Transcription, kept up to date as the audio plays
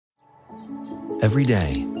Every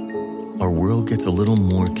day, our world gets a little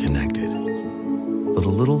more connected, but a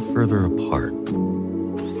little further apart.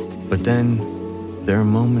 But then, there are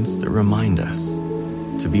moments that remind us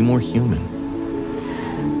to be more human.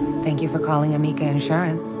 Thank you for calling Amica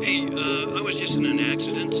Insurance. Hey, I was just in an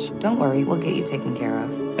accident. Don't worry, we'll get you taken care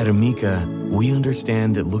of. At Amica, we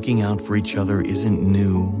understand that looking out for each other isn't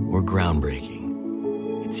new or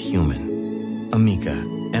groundbreaking. It's human. Amica,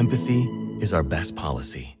 empathy is our best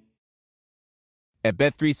policy. At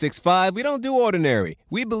Bet365, we don't do ordinary.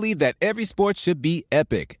 We believe that every sport should be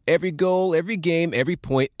epic. Every goal, every game, every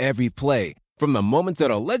point, every play. From the moments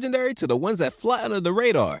that are legendary to the ones that fly under the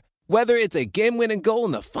radar. Whether it's a game-winning goal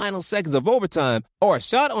in the final seconds of overtime or a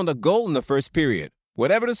shot on the goal in the first period.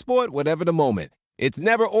 Whatever the sport, whatever the moment. It's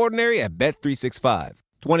never ordinary at Bet365.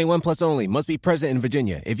 21 plus only. Must be present in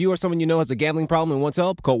Virginia. If you or someone you know has a gambling problem and wants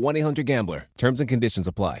help, call 1-800-GAMBLER. Terms and conditions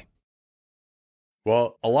apply.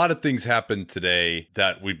 Well, a lot of things happened today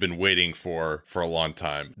that we've been waiting for a long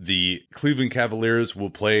time. The Cleveland Cavaliers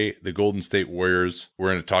will play the Golden State Warriors.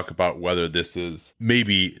 We're going to talk about whether this is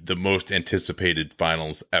maybe the most anticipated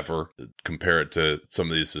finals ever. Compare it to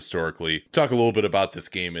some of these historically. Talk a little bit about this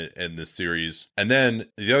game and this series. And then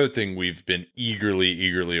the other thing we've been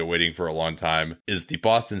eagerly awaiting for a long time is the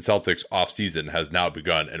Boston Celtics offseason has now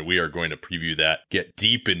begun, and we are going to preview that, get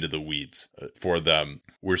deep into the weeds for them.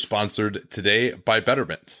 We're sponsored today by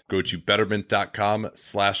Betterment. Go to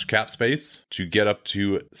betterment.com/capspace to get up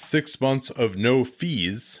to 6 months of no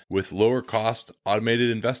fees with lower cost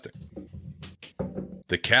automated investing.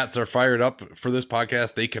 The cats are fired up for this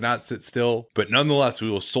podcast. They cannot sit still, but nonetheless, we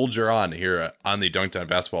will soldier on here on the Dunked On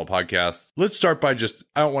Basketball podcast. Let's start by I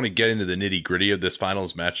don't want to get into the nitty gritty of this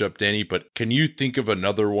finals matchup, Danny, but can you think of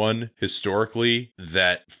another one historically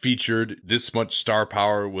that featured this much star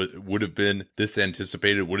power, would have been this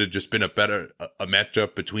anticipated, would have just been a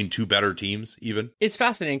matchup between two better teams even? It's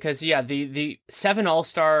fascinating because, the 7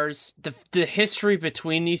 All-Stars, the history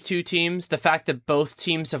between these two teams, the fact that both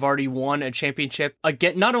teams have already won a championship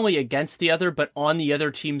not only against the other, but on the other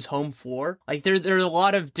team's home floor. Like there are a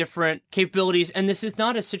lot of different capabilities, and this is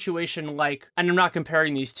not a situation like, and I'm not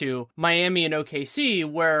comparing these two, Miami and OKC,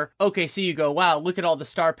 where OKC you go, wow, look at all the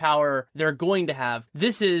star power they're going to have.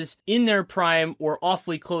 This is in their prime or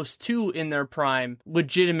awfully close to in their prime,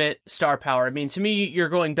 legitimate star power. I mean, to me, you're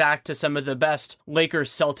going back to some of the best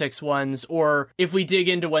Lakers-Celtics ones, or if we dig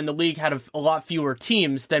into when the league had a lot fewer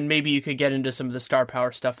teams, then maybe you could get into some of the star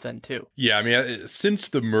power stuff then too. Yeah, I mean, since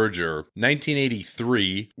the merger,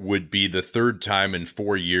 1983 would be the third time in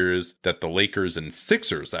 4 years that the Lakers and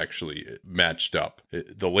Sixers actually matched up.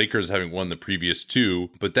 The Lakers having won the previous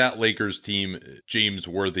two, but that Lakers team, James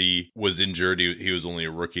Worthy was injured. He was only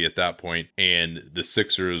a rookie at that point, and the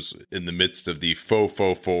Sixers in the midst of the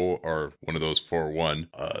or one of those 4-1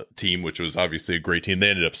 team, which was obviously a great team.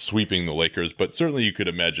 They ended up sweeping the Lakers, but certainly you could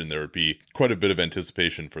imagine there would be quite a bit of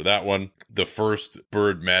anticipation for that one. The first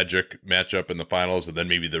Bird Magic matchup in the finals, and then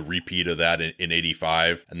maybe the repeat of that in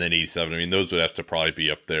 85 and then 87. I mean, those would have to probably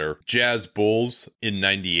be up there. Jazz Bulls in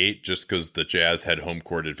 98, just because the Jazz had home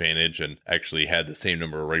court advantage and actually had the same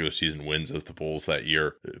number of regular season wins as the Bulls that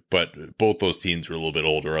year. But both those teams were a little bit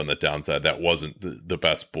older on the downside. That wasn't the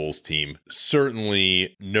best Bulls team.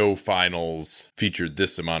 Certainly no finals featured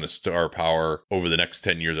this amount of star power over the next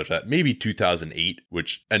 10 years after that. Maybe 2008,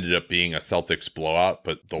 which ended up being a Celtics blowout,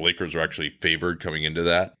 but the Lakers were actually favored coming into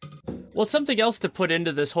that. Well, something else to put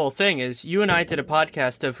into this whole thing is you and I did a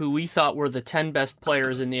podcast of who we thought were the 10 best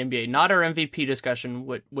players in the NBA, not our MVP discussion,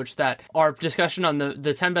 our discussion on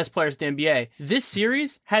the 10 best players in the NBA. This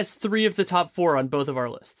series has 3 of the top 4 on both of our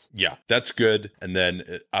lists. Yeah, that's good. And then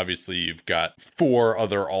obviously you've got 4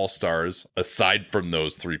 other All-Stars aside from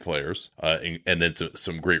those 3 players, and then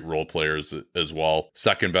some great role players as well.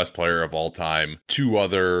 Second best player of all time, 2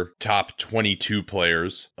 other top 22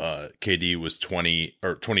 players. KD was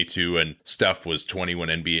 22 and Steph was 20 when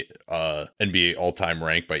NBA all-time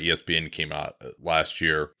rank by ESPN came out last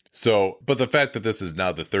year. So, but the fact that this is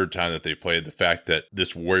now the third time that they played, the fact that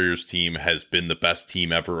this Warriors team has been the best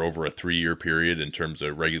team ever over a 3-year period in terms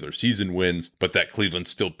of regular season wins, but that Cleveland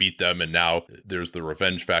still beat them, and now there's the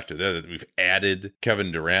revenge factor there that we've added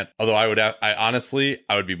Kevin Durant. Although I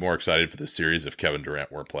would be more excited for this series if Kevin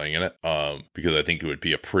Durant weren't playing in it, because I think it would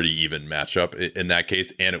be a pretty even matchup in that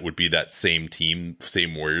case, and it would be that same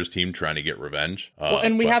Warriors team trying to get revenge.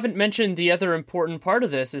 We haven't mentioned the other important part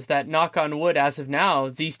of this is that, knock on wood, as of now,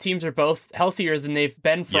 these teams are both healthier than they've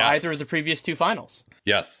been for either of the previous 2 finals.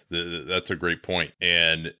 Yes, that's a great point.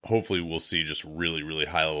 And hopefully we'll see just really, really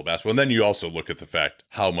high level basketball. And then you also look at the fact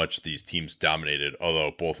how much these teams dominated,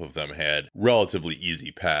 although both of them had relatively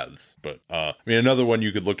easy paths. But I mean, another one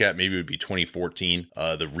you could look at maybe would be 2014,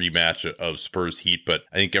 the rematch of Spurs Heat. But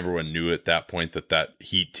I think everyone knew at that point that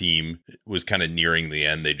Heat team was kind of nearing the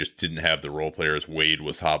end. They just didn't have the role players. Wade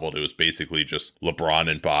was hobbled. It was basically just LeBron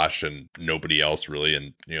and Bosh and nobody else really.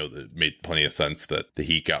 And, it made plenty of sense that the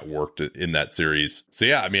Heat got worked in that series. So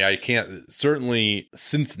yeah, I mean, I can't, certainly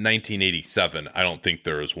since 1987, I don't think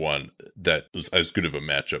there is one that was as good of a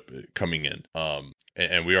matchup coming in.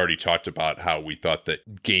 And we already talked about how we thought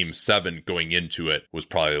that Game 7 going into it was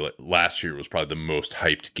probably, last year was probably the most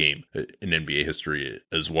hyped game in NBA history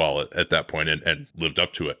as well at that point, and lived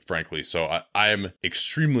up to it, frankly. So I'm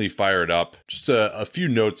extremely fired up. Just a few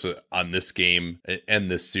notes on this game and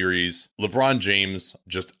this series. LeBron James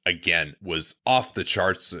just, again, was off the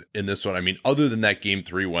charts in this one. I mean, other than that Game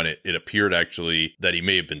 3 when it appeared actually that he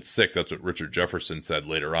may have been sick. That's what Richard Jefferson said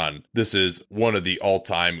later on. This is one of the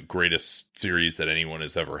all-time greatest series that anyone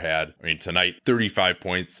has ever had. I mean, tonight, 35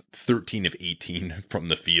 points, 13 of 18 from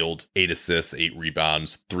the field, 8 assists, 8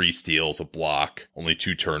 rebounds, 3 steals, a block, only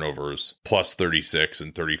 2 turnovers, plus 36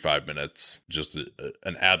 in 35 minutes. Just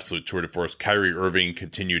an absolute tour de force. Kyrie Irving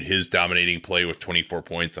continued his dominating play with 24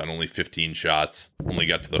 points on only 15 shots, only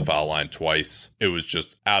got to the foul line twice. It was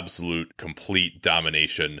just absolute, complete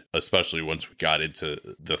domination, especially once we got into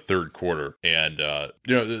the third quarter. And,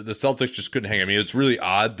 the Celtics just couldn't hang. I mean, it's really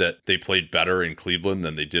odd that they played better in Cleveland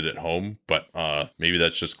than they did at home, but maybe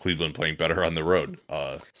that's just Cleveland playing better on the road.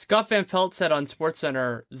 Scott Van Pelt said on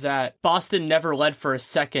SportsCenter that Boston never led for a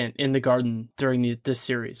second in the Garden during this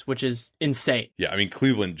series, which is insane. Yeah, I mean,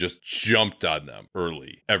 Cleveland just jumped on them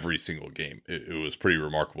early every single game. It was pretty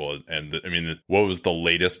remarkable. And I mean, what was the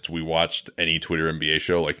latest we watched any Twitter NBA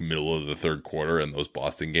show? Like middle of the third quarter in those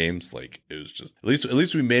Boston games. Like, it was just, at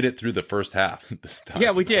least we made it through the first half this time.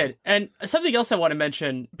 Yeah, we did. And something else I want to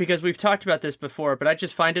mention, because we've talked about this before, but I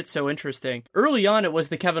just find it so interesting. Early on, it was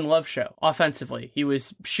the Kevin Love show offensively. He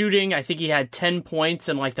was shooting. I think he had 10 points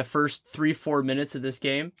in like the first 3-4 minutes of this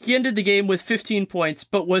game. He ended the game with 15 points,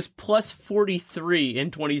 but was plus 43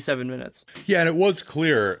 in 27 minutes. Yeah, and it was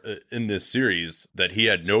clear in this series that he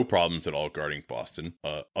had no problems at all guarding Boston,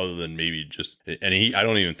 other than maybe just, and I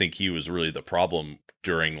don't even think he was really the problem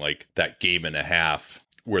during like that game and a half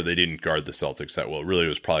where they didn't guard the Celtics that well. Really, it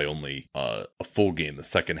was probably only a full game, the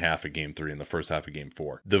second half of Game 3 and the first half of Game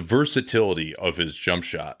 4. The versatility of his jump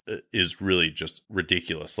shot is really just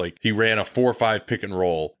ridiculous. Like, he ran a 4-5 pick and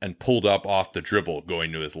roll and pulled up off the dribble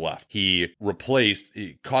going to his left. He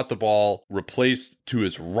caught the ball, replaced to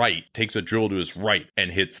his right, takes a dribble to his right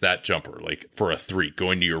and hits that jumper, like for a 3,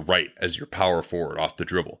 going to your right as your power forward off the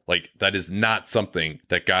dribble. Like, that is not something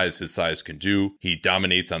that guys his size can do. He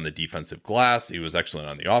dominates on the defensive glass. He was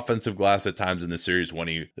excellent on the offensive glass at times in the series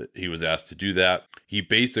when he was asked to do that. He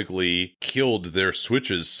basically killed their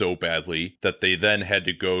switches so badly that they then had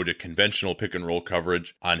to go to conventional pick and roll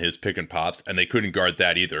coverage on his pick and pops, and they couldn't guard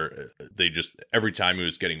that either. They just, every time he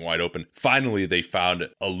was getting wide open, finally they found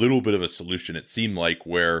a little bit of a solution, it seemed like,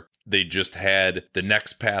 where they just had the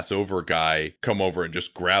next pass over guy come over and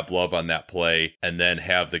just grab Love on that play, and then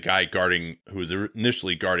have the guy who was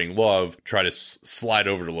initially guarding Love try to slide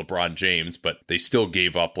over to LeBron James, but they still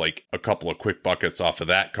gave up like a couple of quick buckets off of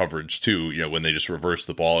that coverage too, when they just reversed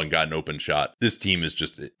the ball and got an open shot. This team is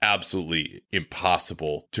just absolutely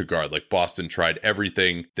impossible to guard. Like, Boston tried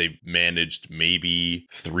everything. They managed maybe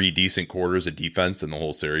 3 decent quarters of defense in the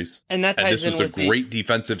whole series. And this was a great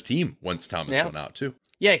defensive team once Thomas went out too.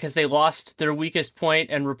 Yeah, because they lost their weakest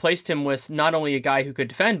point and replaced him with not only a guy who could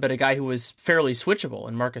defend, but a guy who was fairly switchable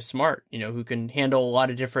in Marcus Smart, who can handle a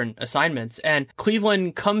lot of different assignments. And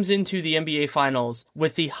Cleveland comes into the NBA Finals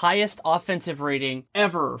with the highest offensive rating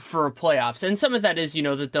ever for playoffs. And some of that is,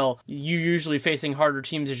 that you're usually facing harder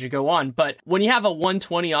teams as you go on. But when you have a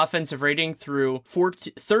 120 offensive rating through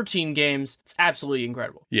 13 games, it's absolutely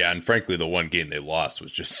incredible. Yeah, and frankly, the one game they lost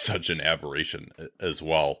was just such an aberration as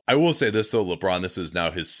well. I will say this, though, LeBron, this is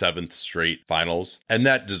now his 7th straight finals, and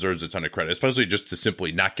that deserves a ton of credit, especially just to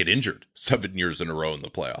simply not get injured 7 years in a row in the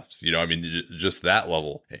playoffs. I mean, just that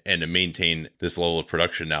level, and to maintain this level of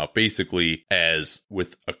production now, basically, as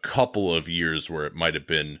with a couple of years where it might have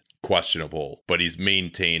been questionable, but he's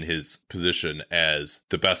maintained his position as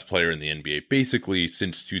the best player in the NBA basically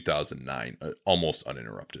since 2009, almost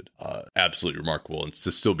uninterrupted. Absolutely remarkable. And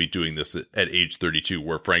to still be doing this at age 32,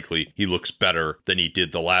 where frankly, he looks better than he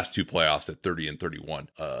did the last 2 playoffs at 30 and 31.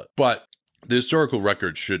 But The historical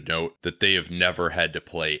record should note that they have never had to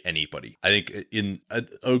play anybody. I think in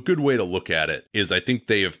a good way to look at it is I think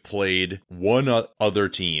they have played one other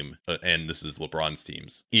team, and this is LeBron's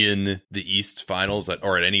teams, in the East Finals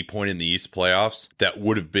or at any point in the East playoffs that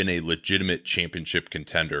would have been a legitimate championship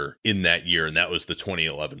contender in that year, and that was the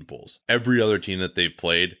 2011 Bulls. Every other team that they've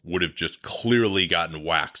played would have just clearly gotten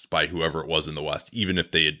waxed by whoever it was in the West, even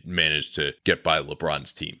if they had managed to get by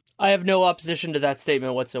LeBron's team. I have no opposition to that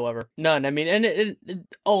statement whatsoever. None. I mean, and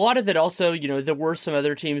a lot of it also, there were some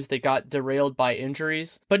other teams that got derailed by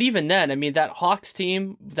injuries. But even then, I mean, that Hawks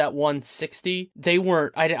team that won 60, they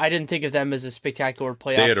weren't, I didn't think of them as a spectacular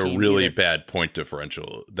playoff team. They had a really bad point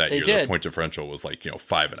differential that year. The point differential was like,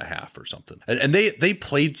 5.5 or something. And they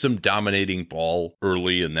played some dominating ball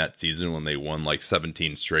early in that season when they won like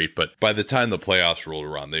 17 straight. But by the time the playoffs rolled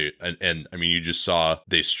around, you just saw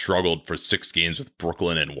they struggled for 6 games with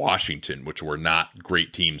Brooklyn and Washington, which were not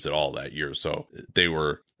great teams at all that year. So they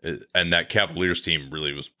were, and that Cavaliers team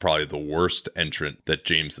really was probably the worst entrant that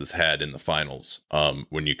James has had in the finals,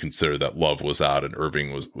 when you consider that Love was out and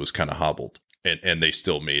Irving was kind of hobbled. And they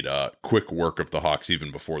still made quick work of the Hawks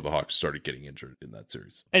even before the Hawks started getting injured in that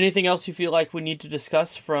series. Anything else you feel like we need to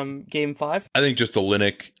discuss from Game 5? I think just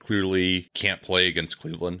Olynyk clearly can't play against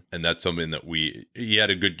Cleveland, and that's something that he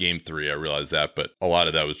had a good Game 3, I realize that, but a lot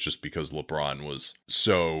of that was just because LeBron was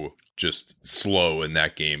so just slow in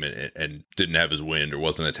that game and didn't have his wind or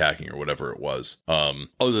wasn't attacking or whatever it was.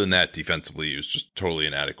 Other than that, defensively, he was just totally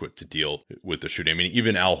inadequate to deal with the shooting. I mean,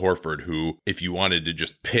 even Al Horford, who, if you wanted to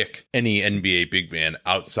just pick any NBA big man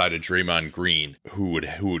outside of Draymond Green who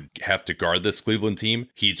would have to guard this Cleveland team,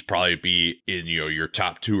 he'd probably be in your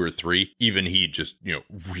top 2 or 3. Even he just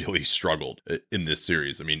really struggled in this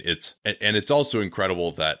series. I mean, it's also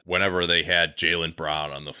incredible that whenever they had Jaylen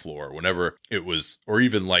Brown on the floor, whenever it was, or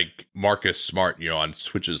even like Marcus Smart, on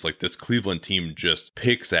switches, like this Cleveland team just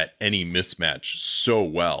picks at any mismatch so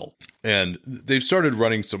well. And they've started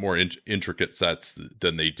running some more intricate sets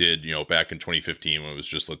than they did, back in 2015 when it was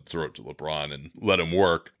just let's throw it to LeBron and let him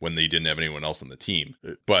work when they didn't have anyone else on the team.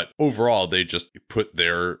 But overall, they just put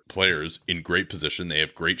their players in great position. They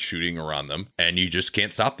have great shooting around them, and you just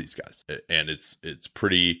can't stop these guys. And it's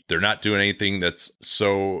pretty, they're not doing anything that's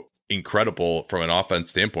so incredible from an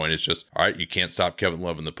offense standpoint. It's just, all right, you can't stop Kevin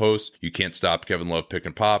Love in the post. You can't stop Kevin Love pick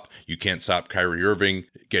and pop. You can't stop Kyrie Irving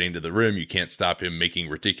getting to the rim. You can't stop him making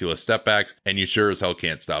ridiculous step backs. And you sure as hell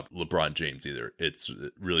can't stop LeBron James either. It's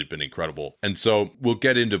really been incredible. And so we'll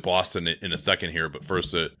get into Boston in a second here. But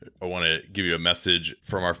first, I want to give you a message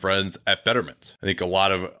from our friends at Betterment. I think a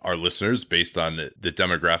lot of our listeners, based on the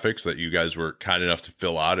demographics that you guys were kind enough to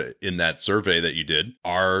fill out in that survey that you did,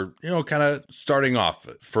 are, kind of starting off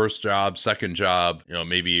first job, second job,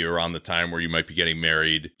 maybe around the time where you might be getting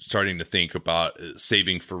married, starting to think about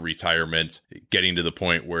saving for retirement, getting to the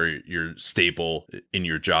point where you're stable in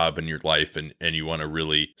your job and your life, and you want to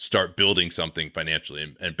really start building something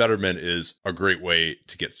financially. And Betterment is a great way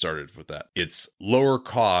to get started with that. It's lower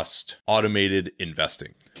cost, automated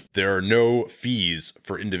investing. There are no fees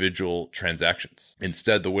for individual transactions.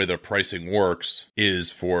 Instead, the way their pricing works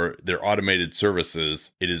is for their automated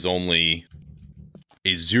services, it is only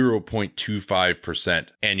a 0.25%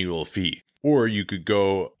 annual fee. Or you could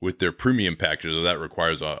go with their premium package, so that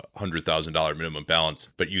requires a $100,000 minimum balance,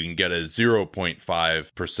 but you can get a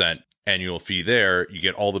 0.5% annual fee there. You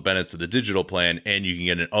get all the benefits of the digital plan, and you can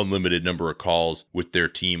get an unlimited number of calls with their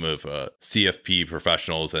team of CFP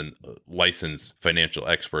professionals and licensed financial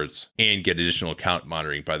experts, and get additional account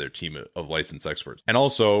monitoring by their team of licensed experts. And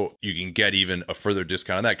also, you can get even a further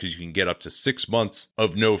discount on that because you can get up to 6 months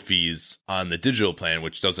of no fees on the digital plan,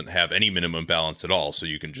 which doesn't have any minimum balance at all. So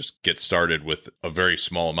you can just get started with a very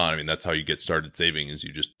small amount. I mean, that's how you get started saving, is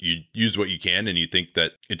you use what you can, and you think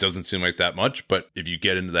that it doesn't seem like that much, but if you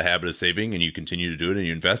get into the habit of saving and you continue to do it and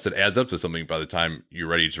you invest, it adds up to something by the time you're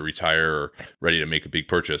ready to retire or ready to make a big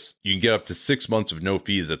purchase. You can get up to 6 months of no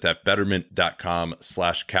fees at that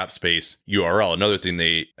betterment.com/capspace URL. Another thing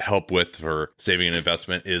they help with for saving and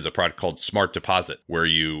investment is a product called Smart Deposit, where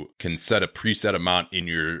you can set a preset amount in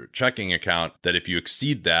your checking account that if you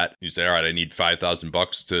exceed that, you say, all right, I need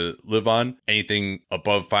 $5,000 to live on. Anything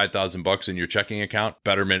above $5,000 in your checking account,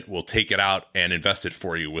 Betterment will take it out and invest it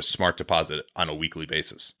for you with Smart Deposit on a weekly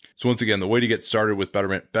basis. So once again, the way to get started with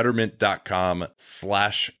Betterment,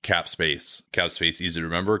 betterment.com/capspace. Capspace, easy to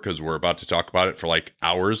remember because we're about to talk about it for like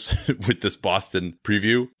hours with this Boston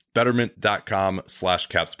preview.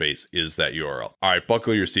 Betterment.com/capspace is that URL. All right,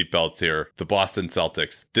 buckle your seatbelts here. The Boston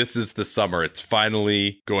Celtics. This is the summer. It's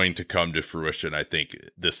finally going to come to fruition, I think,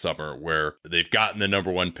 this summer, where they've gotten the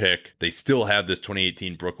number one pick. They still have this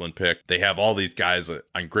 2018 Brooklyn pick. They have all these guys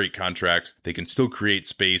on great contracts. They can still create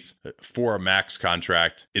space for a max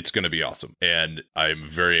contract. It's going to be awesome. And I'm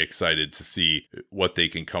very excited to see what they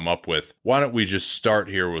can come up with. Why don't we just start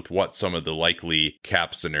here with what some of the likely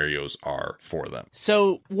cap scenarios are for them?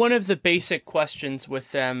 So one of the basic questions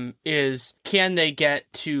with them is, can they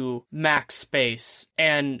get to max space?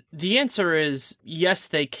 And the answer is yes,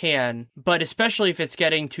 they can. But especially if it's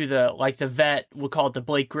getting to the vet, we'll call it the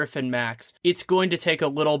Blake Griffin max, it's going to take a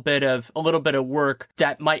little bit of work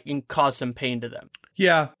that might cause some pain to them.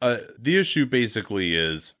 Yeah, the issue basically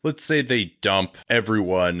is, let's say they dump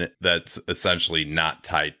everyone that's essentially not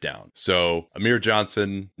tied down. So Amir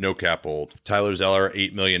Johnson, no cap hold. Tyler Zeller,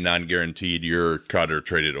 $8 million non-guaranteed. You're cut or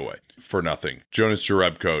traded away for nothing. Jonas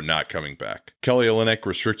Jerebko not coming back. Kelly Olynyk,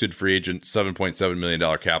 restricted free agent, $7.7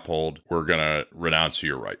 million cap hold. We're going to renounce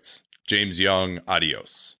your rights. James Young,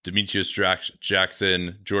 adios. Demetrius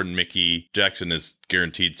Jackson, Jordan Mickey. Jackson is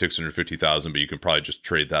guaranteed $650,000, but you can probably just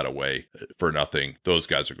trade that away for nothing. Those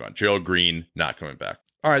guys are gone. Gerald Green, not coming back.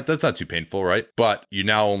 All right, that's not too painful, right? But you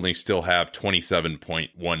now only still have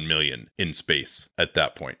 $27.1 million in space at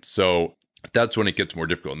that point. So that's when it gets more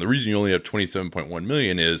difficult. And the reason you only have $27.1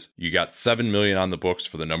 million is you got $7 million on the books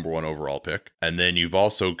for the number one overall pick. And then you've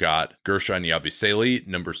also got Gershon Yabusele,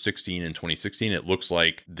 number 16 in 2016. It looks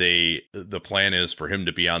like the plan is for him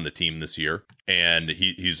to be on the team this year. And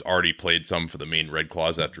he's already played some for the Maine Red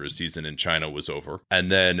Claws after his season in China was over.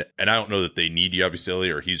 And I don't know that they need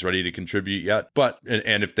Yabusele or he's ready to contribute yet. But,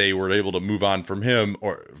 and if they were able to move on from him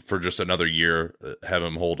or for just another year, have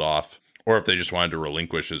him hold off. Or if they just wanted to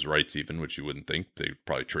relinquish his rights even, which you wouldn't think, they'd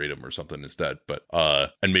probably trade him or something instead. But,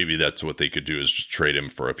 and maybe that's what they could do is just trade him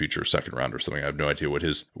for a future second round or something. I have no idea what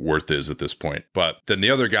his worth is at this point. But then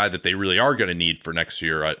the other guy that they really are going to need for next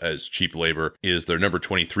year as cheap labor is their number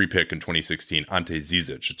 23 pick in 2016, Ante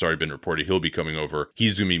Zizic. It's already been reported he'll be coming over.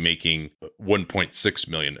 He's going to be making $1.6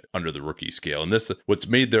 million under the rookie scale. And this, what's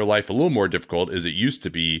made their life a little more difficult is it used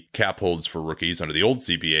to be cap holds for rookies under the old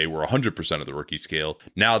CBA were 100% of the rookie scale.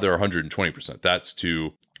 Now they're 120%. That's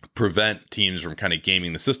to prevent teams from kind of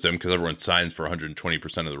gaming the system because everyone signs for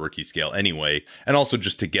 120% of the rookie scale anyway. And also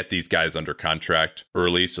just to get these guys under contract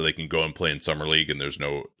early so they can go and play in summer league and there's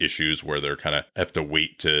no issues where they're kind of have to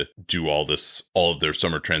wait to do all of their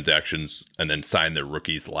summer transactions and then sign their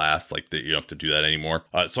rookies last. Like you don't have to do that anymore.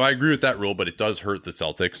 So I agree with that rule, but it does hurt the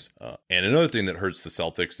Celtics. And another thing that hurts the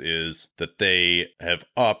Celtics is that they have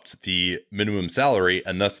upped the minimum salary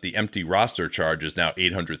and thus the empty roster charge is now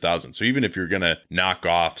 $800,000. So even if you're going to knock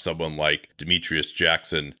off someone like Demetrius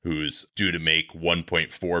Jackson, who's due to make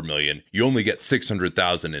 $1.4 million, you only get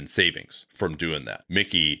 $600,000 in savings from doing that.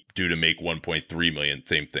 Mickey due to make $1.3 million,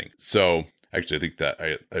 same thing. So actually, I think that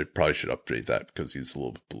I probably should update that because he's a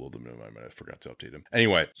little bit below the minimum. I forgot to update him.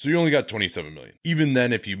 Anyway, so you only got $27 million. Even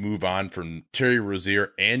then, if you move on from Terry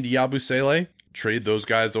Rozier and Yabusele, trade those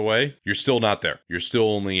guys away, you're still not there. You're still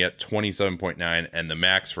only at 27.9, and the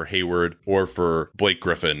max for Hayward or for Blake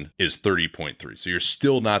Griffin is 30.3. So you're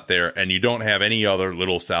still not there, and you don't have any other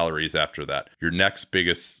little salaries after that. Your next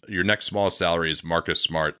smallest salary is Marcus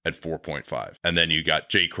Smart at 4.5. And then you got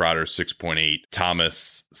Jay Crowder, 6.8,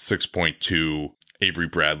 Thomas, 6.2, Avery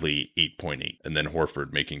Bradley, 8.8, and then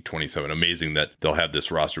Horford making 27. Amazing that they'll have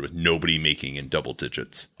this roster with nobody making in double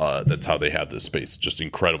digits. That's how they have this space. Just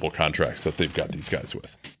incredible contracts that they've got these guys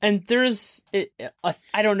with. And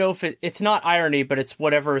I don't know if it's not irony, but it's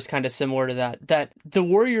whatever is kind of similar to that the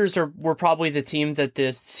Warriors were probably the team that the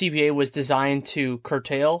CBA was designed to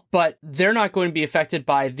curtail, but they're not going to be affected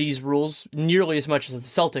by these rules nearly as much as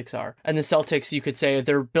the Celtics are. And the Celtics, you could say,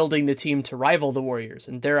 they're building the team to rival the Warriors,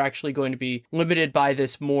 and they're actually going to be limited by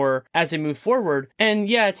this more as they move forward. And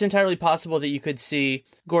yeah, it's entirely possible that you could see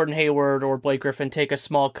Gordon Hayward or Blake Griffin take a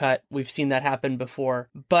small cut. We've seen that happen before.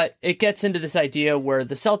 But it gets into this idea where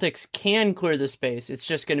the Celtics can clear the space.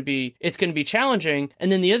 It's going to be challenging.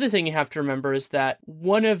 And then the other thing you have to remember is that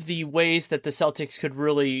one of the ways that the Celtics could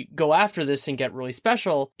really go after this and get really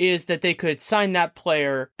special is that they could sign that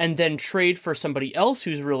player and then trade for somebody else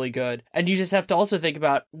who's really good. And you just have to also think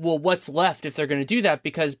about, well, what's left if they're going to do that?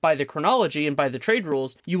 Because by the chronology and by the trade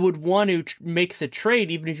rules, you would want to make the trade,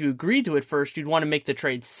 even if you agreed to it first, you'd want to make the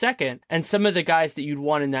trade traded second, and some of the guys that you'd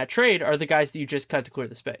want in that trade are the guys that you just cut to clear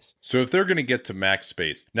the space. So if they're going to get to max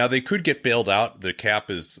space, now they could get bailed out. The cap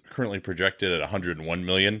is currently projected at 101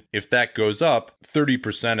 million. If that goes up,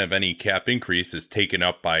 30% of any cap increase is taken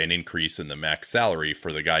up by an increase in the max salary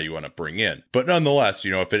for the guy you want to bring in. But nonetheless,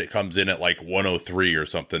 if it comes in at like 103 or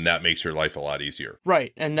something, that makes your life a lot easier.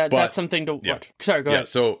 Right. And that's something to watch. Sorry, go ahead.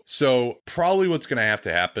 So probably what's going to have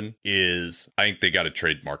to happen is I think they got to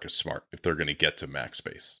trade Marcus Smart if they're going to get to max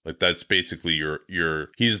space. Like that's basically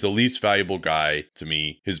he's the least valuable guy to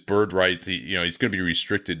me. His bird rights, he's going to be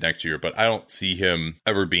restricted next year, but I don't see him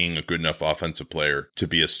ever being a good enough offensive player to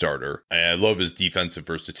be a starter. And I love his defensive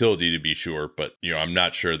versatility to be sure, but I'm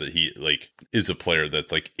not sure that he is a player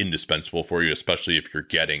that's like indispensable for you, especially if you're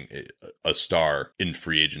getting a star in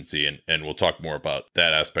free agency. And we'll talk more about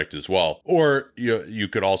that aspect as well. Or you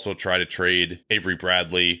could also try to trade Avery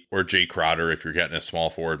Bradley or Jay Crowder if you're getting a small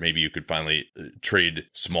forward. Maybe you could finally trade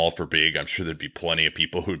small for big. I'm sure there'd be plenty of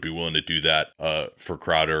people who would be willing to do that for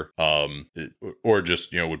Crowder, or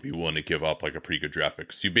just would be willing to give up like a pretty good draft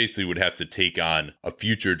pick. So you basically would have to take on a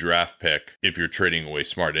future draft pick if you're trading away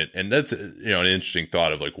Smart. And that's an interesting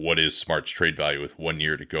thought of like what is Smart's trade value with 1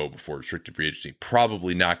 year to go before restricted free agency.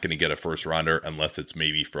 Probably not going to get a first rounder unless it's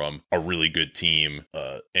maybe from a really good team,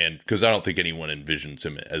 and because I don't think anyone envisions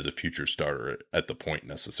him as a future starter at the point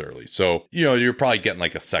necessarily. So you're probably getting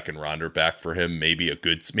like a second rounder back for him, maybe a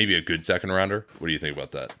good second rounder. What do you think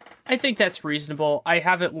about that? I think that's reasonable. I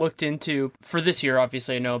haven't looked into, for this year,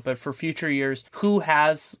 obviously I know, but for future years, who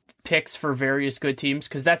has picks for various good teams,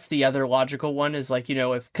 because that's the other logical one is like,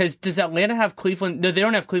 because does Atlanta have Cleveland? No, they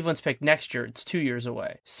don't have Cleveland's pick next year. It's 2 years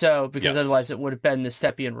away. So, because otherwise it would have been the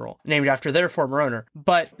Stepien rule, named after their former owner.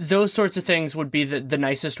 But those sorts of things would be the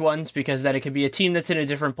nicest ones, because then it could be a team that's in a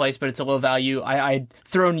different place, but it's a low value. I'd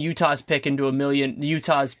thrown Utah's pick into a million,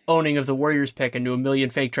 Utah's owning of the Warriors pick into a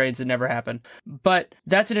million fake trades that never happened. But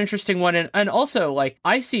that's an interesting one. And also, like,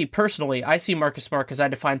 I see Marcus Smart, because I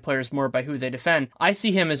define players more by who they defend. I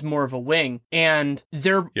see him as more of a wing, and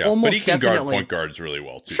they're almost but he can definitely guard point guards really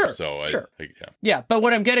well too. Sure, so sure. But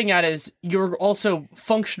what I'm getting at is you're also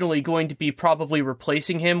functionally going to be probably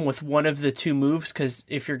replacing him with one of the two moves, because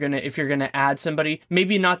if you're gonna add somebody,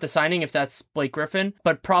 maybe not the signing if that's Blake Griffin,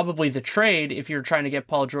 but probably the trade if you're trying to get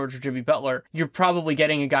Paul George or Jimmy Butler, you're probably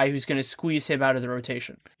getting a guy who's going to squeeze him out of the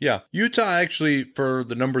rotation. Yeah, Utah actually for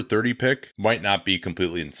the number 30 pick might not be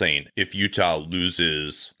completely insane if Utah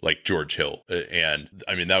loses like George Hill, and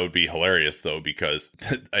I mean that would be hilarious though, because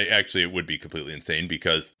it would be completely insane,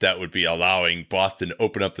 because that would be allowing Boston to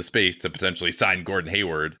open up the space to potentially sign Gordon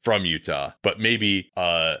Hayward from Utah. But maybe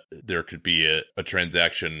there could be a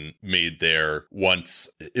transaction made there once,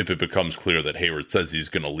 if it becomes clear that Hayward says he's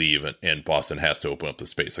going to leave and Boston has to open up the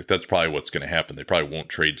space. Like that's probably what's going to happen. They probably won't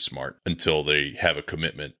trade Smart until they have a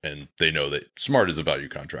commitment and they know that Smart is a value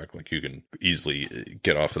contract. Like you can easily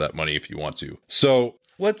get off of that money if you want to. So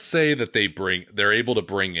let's say that they're able to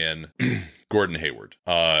bring in Gordon Hayward.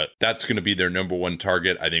 That's going to be their number one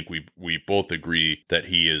target. I think we both agree that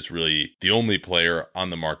he is really the only player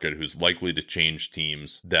on the market who's likely to change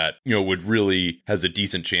teams that, would really has a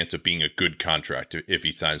decent chance of being a good contract if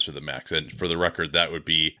he signs for the max. And for the record, that would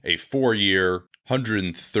be a 4-year,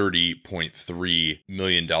 $130.3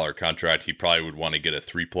 million contract. He probably would want to get a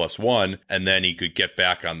 3+1, and then he could get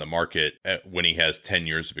back on the market when he has 10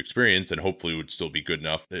 years of experience, and hopefully would still be good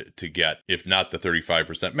enough to get, if not the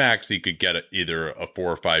 35% max, he could get either a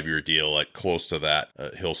 4 or 5 year deal at close to that.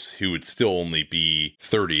 He would still only be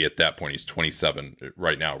 30 at that point. He's 27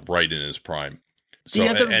 right now, right in his prime. So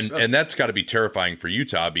and that's got to be terrifying for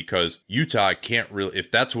Utah, because Utah can't really,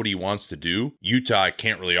 if that's what he wants to do, Utah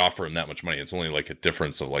can't really offer him that much money. It's only like a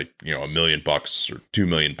difference of like, $1 million or $2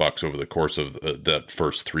 million over the course of the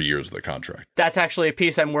first 3 years of the contract. That's actually a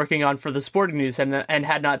piece I'm working on for the Sporting News, and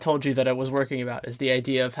had not told you that I was working about, is the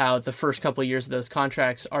idea of how the first couple of years of those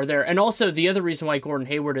contracts are there. And also the other reason why Gordon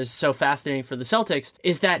Hayward is so fascinating for the Celtics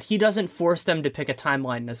is that he doesn't force them to pick a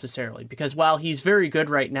timeline necessarily, because while he's very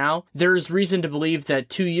good right now, there's reason to believe that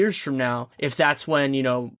 2 years from now, if that's when,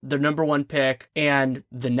 the number one pick and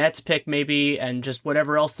the Nets pick maybe, and just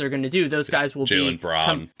whatever else they're going to do, those guys will Jaylen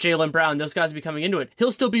Brown, those guys will be coming into it.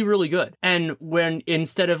 He'll still be really good. And when,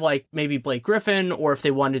 instead of like maybe Blake Griffin, or if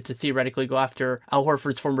they wanted to theoretically go after Al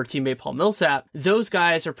Horford's former teammate Paul Millsap, those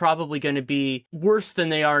guys are probably going to be worse than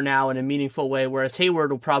they are now in a meaningful way, whereas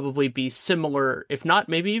Hayward will probably be similar, if not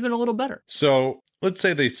maybe even a little better. So let's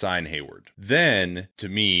say they sign Hayward. Then, to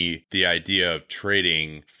me, the idea of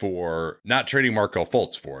not trading Markelle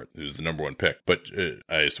Fultz for it, who's the number one pick, but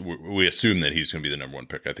we assume that he's going to be the number one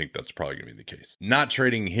pick. I think that's probably going to be the case. Not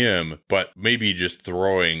trading him, but maybe just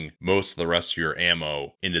throwing most of the rest of your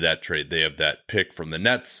ammo into that trade. They have that pick from the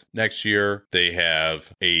Nets next year. They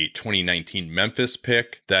have a 2019 Memphis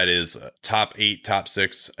pick that is top 8, top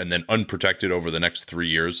 6, and then unprotected over the next 3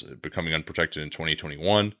 years, becoming unprotected in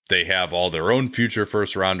 2021. They have all their own future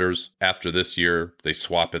first rounders after this year. They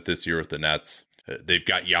swap it this year with the Nets. They've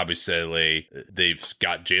got Yabusele. They've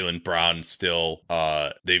got Jaylen Brown still.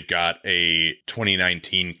 They've got a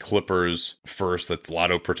 2019 Clippers first that's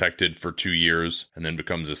lotto protected for 2 years and then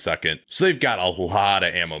becomes a second. So they've got a lot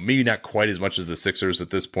of ammo. Maybe not quite as much as the Sixers at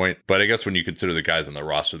this point, but I guess when you consider the guys on the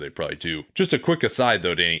roster, they probably do. Just a quick aside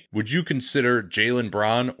though, Danny, would you consider Jaylen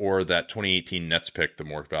Brown or that 2018 Nets pick the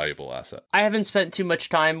more valuable asset? I haven't spent too much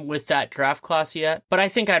time with that draft class yet, but I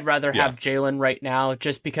think I'd rather have Jaylen right now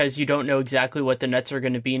just because you don't know exactly what the Nets are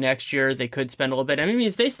going to be next year. They could spend a little bit. I mean,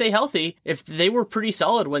 if they stay healthy, if they were pretty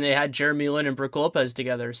solid when they had Jeremy Lin and Brook Lopez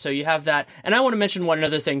together. So you have that. And I want to mention one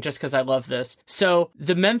other thing just because I love this. So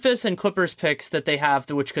the Memphis and Clippers picks that they have,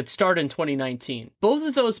 which could start in 2019, both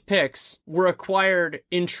of those picks were acquired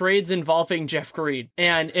in trades involving Jeff Green.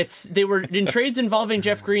 And they were in trades involving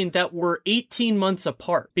Jeff Green that were 18 months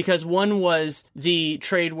apart, because one was the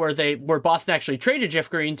trade where Boston actually traded Jeff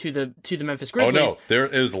Green to the Memphis Grizzlies. Oh no,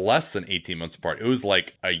 it was less than 18 months apart. It was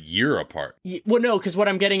like a year apart. Well, no, because what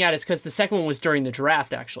I'm getting at is because the second one was during the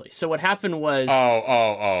draft, actually. So what happened was...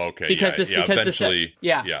 okay. Because eventually.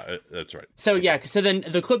 Yeah, that's right. So so then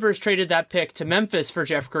the Clippers traded that pick to Memphis for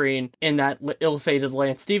Jeff Green in that ill-fated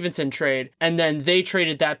Lance Stevenson trade, and then they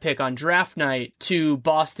traded that pick on draft night to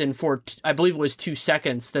Boston for, I believe it was 2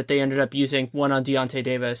 seconds that they ended up using, one on Deontay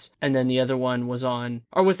Davis, and then the other one was on...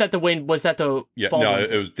 Or was that the Wayne... Was that the... Yeah, no,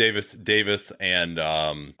 it was Davis and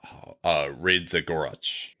Rade Zagorac.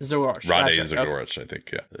 Rade Zagorac, I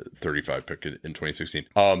think, 35 pick in 2016.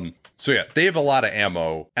 So yeah, they have a lot of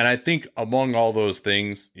ammo, and I think among all those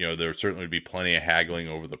things, there certainly would be plenty of haggling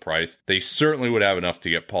over the price. They certainly would have enough to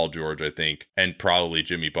get Paul George, I think, and probably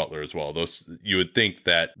Jimmy Butler as well. You would think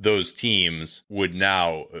that those teams would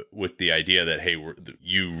now, with the idea that, hey,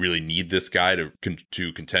 you really need this guy to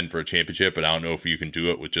contend for a championship, and I don't know if you can do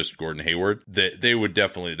it with just Gordon Hayward, that they would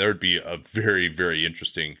definitely, there would be a very, very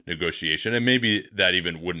interesting negotiation, and maybe that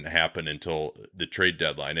even wouldn't happen until the trade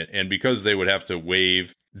deadline. And because they would have to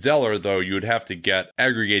waive Zeller, though, you would have to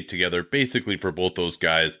aggregate together basically for both those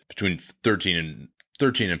guys between 13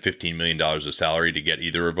 and $15 million of salary to get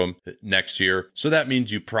either of them next year. So that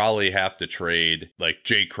means you probably have to trade like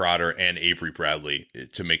Jay Crowder and Avery Bradley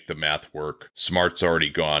to make the math work. Smart's already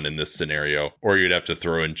gone in this scenario. Or you'd have to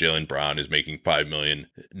throw in Jaylen Brown, who's making $5 million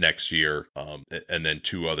next year, and then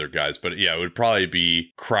 2 other guys. But yeah, it would probably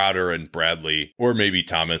be Crowder and Bradley, or maybe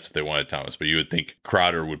Thomas if they wanted Thomas. But you would think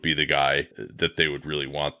Crowder would be the guy that they would really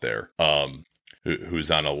want there. Who's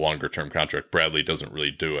on a longer term contract. Bradley doesn't really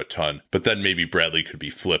do a ton, but then maybe Bradley could be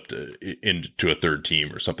flipped into a third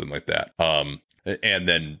team or something like that. And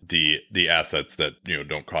then the assets that,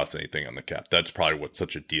 don't cost anything on the cap. That's probably what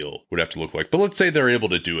such a deal would have to look like. But let's say they're able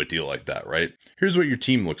to do a deal like that, right? Here's what your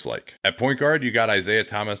team looks like. At point guard, you got Isaiah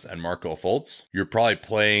Thomas and Markelle Fultz. You're probably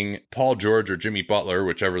playing Paul George or Jimmy Butler,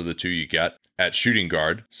 whichever of the two you get. At shooting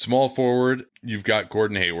guard, small forward, you've got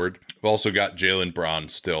Gordon Hayward. We've also got Jaylen Brown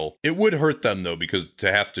still. It would hurt them, though, because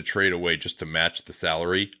to have to trade away just to match the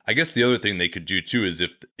salary. I guess the other thing they could do, too, is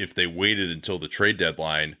if they waited until the trade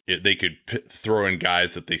deadline, they could throw in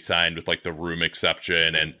guys that they signed with, like, the room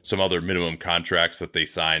exception and some other minimum contracts that they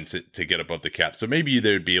signed to get above the cap. So maybe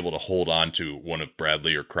they would be able to hold on to one of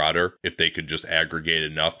Bradley or Crowder if they could just aggregate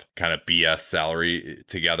enough kind of BS salary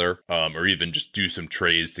together, or even just do some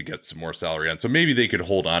trades to get some more salary on. So maybe they could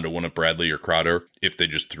hold on to one of Bradley or Crowder if they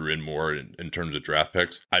just threw in more in terms of draft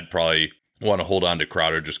picks. I'd probably want to hold on to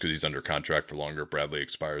Crowder just because he's under contract for longer. Bradley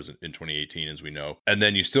expires in 2018, as we know. And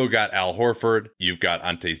then you still got Al Horford. You've got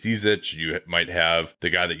Ante Zizic. You might have the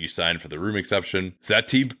guy that you signed for the room exception. So that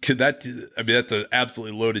team, that's an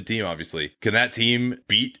absolutely loaded team, obviously. Can that team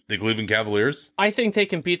beat the Cleveland Cavaliers? I think they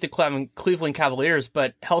can beat the Cleveland Cavaliers,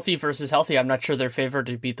 but healthy versus healthy, I'm not sure they're favored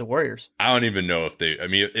to beat the Warriors. I don't even know if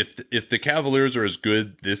the Cavaliers are as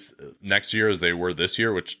good this next year as they were this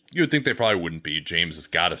year, which you would think they probably wouldn't be. James has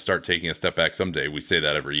got to start taking a step back someday. We say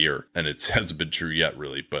that every year, and it hasn't been true yet,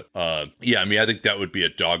 really. But I think that would be a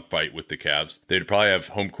dogfight with the Cavs. They'd probably have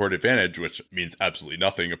home court advantage, which means absolutely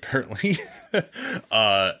nothing, apparently. But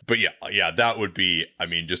that would be,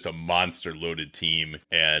 just a monster loaded team.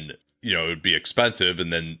 And it would be expensive,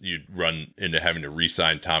 and then you'd run into having to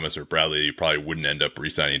re-sign Thomas or Bradley. You probably wouldn't end up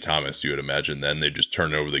re-signing Thomas, you would imagine. Then they just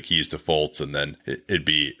turn over the keys to Fultz, and then it'd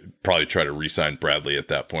be probably try to re-sign Bradley at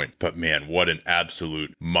that point. But man, what an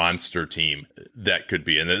absolute monster team that could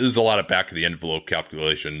be. And there's a lot of back of the envelope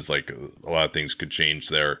calculations, like a lot of things could change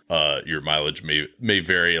there. Your mileage may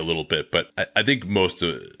vary a little bit, but I think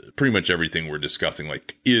pretty much everything we're discussing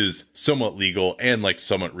is somewhat legal and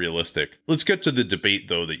somewhat realistic. Let's get to the debate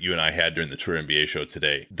though that you and I had during the Twitter NBA show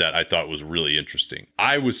today that I thought was really interesting.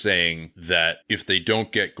 I was saying that if they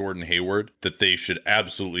don't get Gordon Hayward, that they should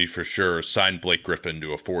absolutely for sure sign Blake Griffin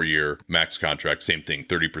to a 4-year max contract. Same thing,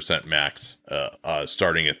 30% max,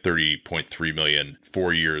 starting at $30.3 million,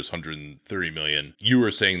 4 years, $130 million. You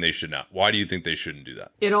were saying they should not. Why do you think they shouldn't do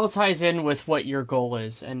that? It all ties in with what your goal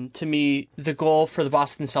is. And to me, the goal for the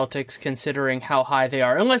Boston Celtics, considering how high they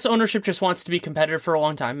are, unless ownership just wants to be competitive for a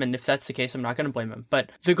long time, and if that's the case, I'm not going to blame them,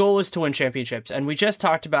 but the goal is to win championships. And we just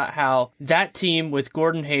talked about how that team with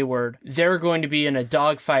Gordon Hayward, they're going to be in a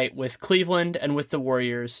dogfight with Cleveland and with the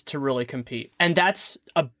Warriors to really compete. And that's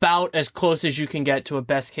about as close as you can get to a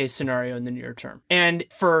best case scenario in the near term. And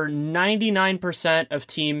for 99% of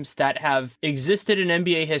teams that have existed in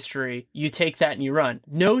NBA history, you take that and you run.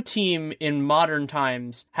 No team in modern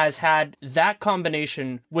times has had that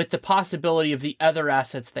combination with the possibility of the other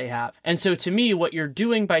assets they have. And so to me, what you're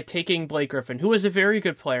doing by taking Blake Griffin, who is a very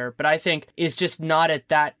good player, but I think is just not at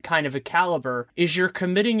that kind of a caliber, is you're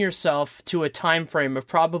committing yourself to a time frame of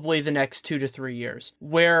probably the next 2 to 3 years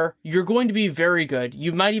where you're going to be very good.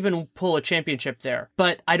 You might even pull a championship there,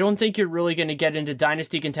 but I don't think you're really going to get into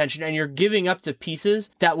dynasty contention, and you're giving up the pieces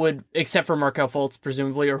that would, except for Markelle Fultz,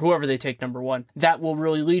 presumably, or whoever they take number 1, that will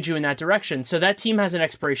really lead you in that direction. So that team has an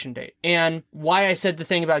expiration date. And why I said the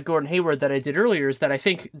thing about Gordon Hayward that I did earlier is that I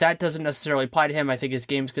think that doesn't necessarily apply to him. I think his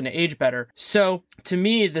game's going to age better. So to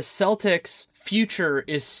me, the Celtics' future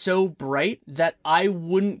is so bright that I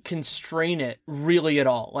wouldn't constrain it really at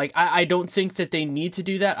all. I don't think that they need to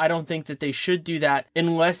do that. I don't think that they should do that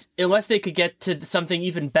unless they could get to something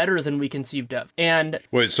even better than we conceived of. And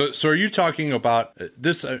wait, so are you talking about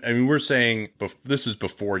this? I mean, we're saying this is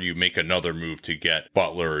before you make another move to get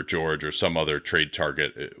Butler or George or some other trade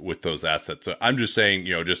target with those assets. So I'm just saying,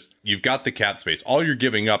 just you've got the cap space. All you're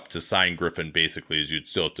giving up to sign Griffin basically is you'd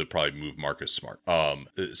still have to probably move Marcus Smart.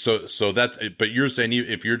 So that's. But you're saying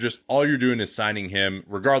if you're just all you're doing is signing him,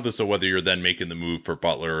 regardless of whether you're then making the move for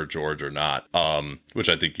Butler or George or not, which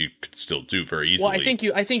I think you could still do very easily. Well, I think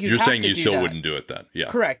you. You're have saying to you do still that. wouldn't do it then. Yeah,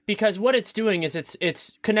 correct. Because what it's doing is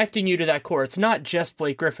it's connecting you to that core. It's not just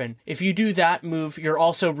Blake Griffin. If you do that move, you're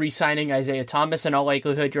also re-signing Isaiah Thomas in all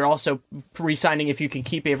likelihood. You're also re-signing, if you can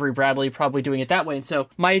keep Avery Bradley, probably doing it that way. And so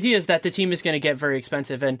my idea is that the team is going to get very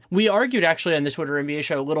expensive. And we argued actually on the Twitter NBA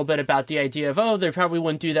show a little bit about the idea of, they probably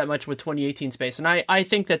wouldn't do that much with 2018 space. And I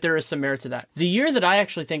think that there is some merit to that. The year that I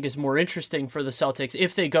actually think is more interesting for the Celtics,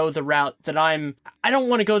 if they go the route that I don't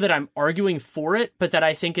want to go that I'm arguing for it, but that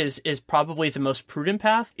I think is probably the most prudent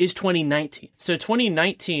path, is 2019. So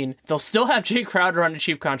 2019, they'll still have Jay Crowder on a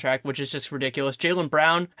cheap contract, which is just ridiculous. Jaylen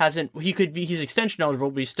Brown he's extension eligible,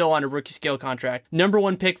 but he's still on a rookie scale contract. Number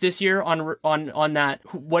 1 pick this year on that,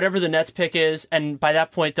 whatever the Nets pick is, and by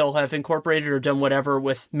that point they'll have incorporated or done whatever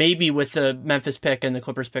with the Memphis pick and the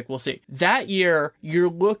Clippers pick. We'll see. That year, you're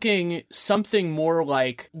looking something more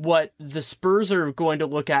like what the Spurs are going to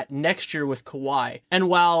look at next year with Kawhi. And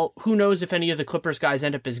while who knows if any of the Clippers guys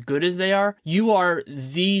end up as good as they are, you are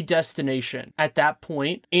the destination at that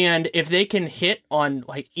point. And if they can hit on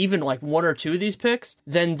even 1 or 2 of these picks,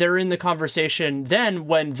 then they're in the conversation. Then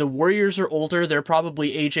when the Warriors are older, they're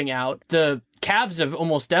probably aging out. The Cavs have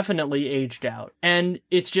almost definitely aged out. And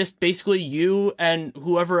it's just basically you and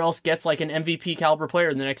whoever else gets an MVP caliber player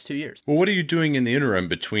in the next 2 years. Well, what are you doing in the interim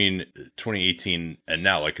between 2018 and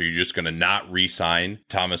now? Are you just going to not re-sign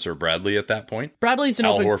Thomas or Bradley at that point? Bradley's an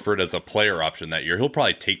Horford as a player option that year. He'll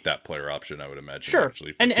probably take that player option, I would imagine. Sure.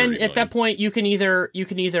 Actually, and at that point, you could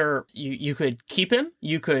keep him,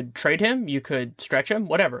 you could trade him, you could stretch him,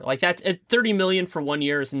 whatever. That's at $30 million for 1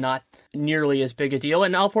 year is not nearly as big a deal.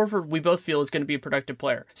 And Al Horford, we both feel, is going to be a productive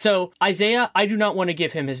player. So Isaiah, I do not want to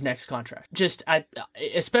give him his next contract.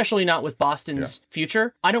 Especially not with Boston's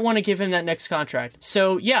future. I don't want to give him that next contract.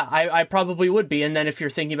 So yeah, I probably would be. And then if you're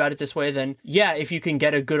thinking about it this way, then yeah, if you can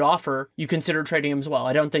get a good offer, you consider trading him as well.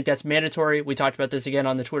 I don't think that's mandatory. We talked about this again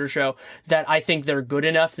on the Twitter show, that I think they're good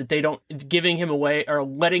enough that giving him away or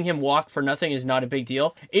letting him walk for nothing is not a big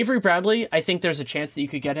deal. Avery Bradley, I think there's a chance that you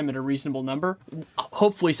could get him at a reasonable number.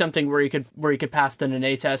 Hopefully something where he could pass the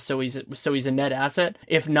Nene test, so he's he's a net asset.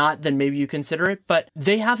 If not, then maybe you consider it. But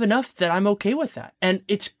they have enough that I'm okay with that. And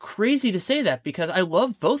it's crazy to say that because I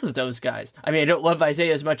love both of those guys. I mean, I don't love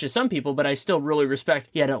Isaiah as much as some people, but I still really respect.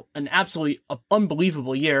 He had an absolutely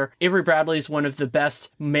unbelievable year. Avery Bradley is one of the best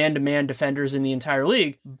man-to-man defenders in the entire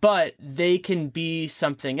league, but they can be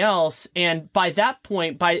something else. And by that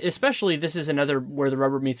point, especially this is another where the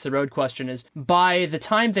rubber meets the road question is, by the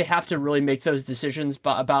time they have to really make those decisions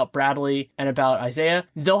about Bradley and about Isaiah,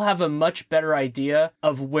 they'll have a much better idea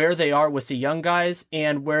of where they are with the young guys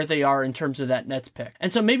and where they are in terms of that Nets pick.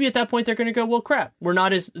 And so maybe at that point they're going to go, well, crap,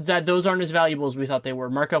 those aren't as valuable as we thought they were.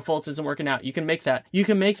 Markelle Fultz isn't working out. You can make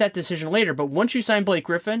that decision later. But once you sign Blake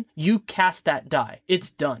Griffin, you cast that die. It's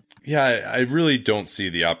done. Yeah, I really don't see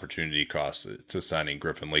the opportunity cost to signing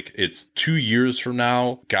Griffin. Like, it's 2 years from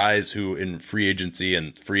now, guys who in free agency,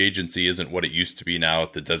 and free agency isn't what it used to be now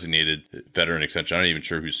with the designated veteran extension. I'm not even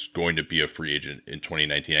sure who's going to be a free agent in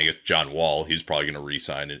 2019. I guess John Wall, he's probably going to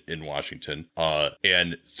re-sign in Washington.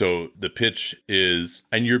 And so the pitch is,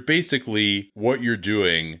 and you're basically, what you're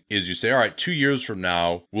doing is you say, all right, 2 years from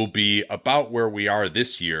now, we'll be about where we are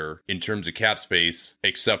this year in terms of cap space,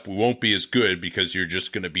 except we won't be as good because you're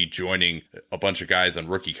just going to be joining a bunch of guys on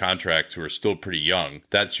rookie contracts who are still pretty young.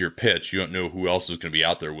 That's your pitch. You don't know who else is going to be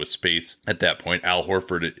out there with space at that point. Al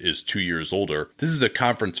Horford is 2 years older. This is a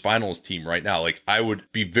conference finals team right now. Like, I would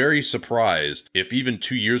be very surprised if even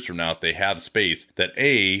 2 years from now, if they have space, that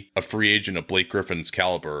a free agent of Blake Griffin's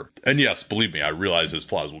caliber, and yes, believe me, I realize his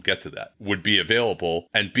flaws, we'll get to that, would be available,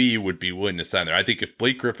 and B, would be willing to sign there. I think if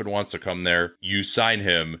Blake Griffin wants to come there, you sign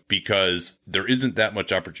him because there isn't that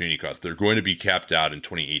much opportunity cost. They're going to be capped out in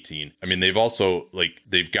 2018. I mean,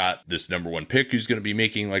 they've got this number one pick who's going to be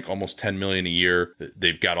making like almost $10 million a year.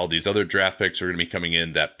 They've got all these other draft picks who are going to be coming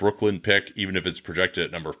in. That Brooklyn pick, even if it's projected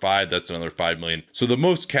at number 5, that's another $5 million. So the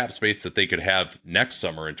most cap space that they could have next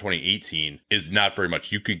summer in 2018 is not very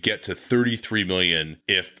much. You could get to $33 million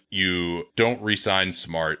if you don't re-sign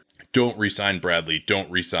Smart, don't re-sign Bradley, don't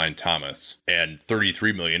re-sign Thomas, and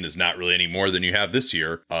 $33 million is not really any more than you have this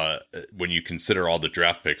year when you consider all the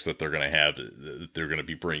draft picks that they're going to have, that they're going to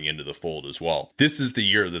be bringing into the fold as well. This is the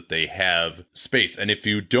year that they have space. And if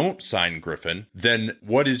you don't sign Griffin, then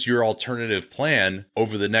what is your alternative plan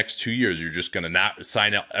over the next 2 years? You're just going to not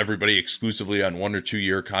sign everybody exclusively on 1 or 2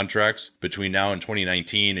 year contracts between now and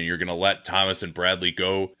 2019, and you're going to let Thomas and Bradley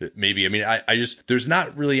go maybe. I mean, I just, there's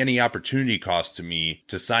not really any opportunity cost to me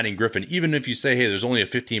to signing Griffin, even if you say, hey, there's only a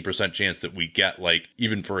 15% chance that we get, like,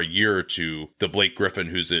 even for a year or two, the Blake Griffin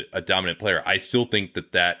who's a dominant player. I still think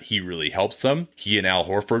that he really helps them. He and Al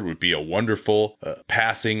Horford would be a wonderful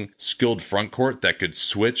passing, skilled front court that could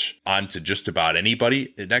switch onto just about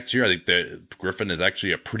anybody next year. I think that Griffin is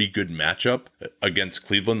actually a pretty good matchup against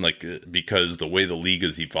Cleveland, like, because the way the league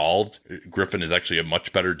has evolved, Griffin is actually a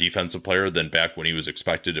much better defensive player than back when he was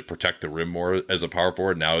expected to protect the rim more as a power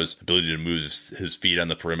forward. Now his ability to move his feet on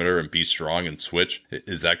the perimeter and be strong and switch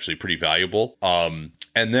is actually pretty valuable.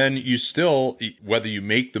 And then you still, whether you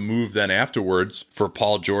make the move then afterwards for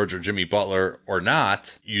Paul George or Jimmy Butler or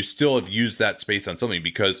not, you still have used that space on something,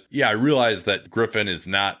 because I realize that Griffin is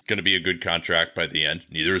not going to be a good contract by the end.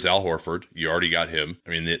 Neither is Al Horford. You already got him. I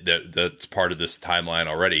mean, that's part of this timeline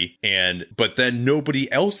already. But then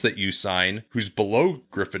nobody else that you sign who's below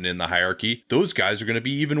Griffin in the hierarchy, those guys are going to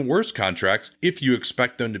be even worse contracts if you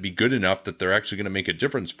expect them to be good enough that they're actually going to make a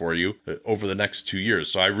difference for you over the next 2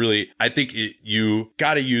 years. So I think you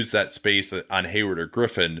got to use that space on Hayward or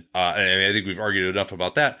Griffin. And I think we've argued enough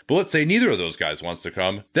about that. But let's say neither of those guys wants to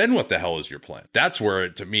come. Then what the hell is your plan? That's where,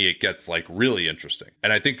 to me, it gets like really interesting.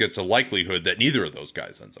 And I think it's a likelihood that neither of those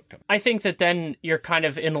guys ends up coming. I think that then you're kind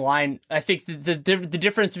of in line. I think the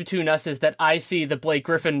difference between us is that I see the Blake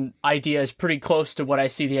Griffin idea as pretty close to what I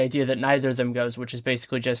see the idea that neither of them goes, which is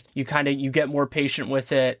basically just you get more patient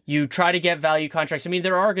with it. You try to get value contracts. I mean,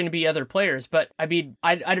 there are going to be other players, but I mean,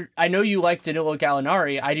 I know you like Danilo Gallinari.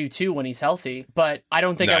 I do too when he's healthy, but I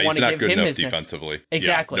don't think I want to give him his defensively.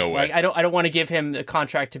 Exactly. Yeah, no way. Like, I don't want to give him a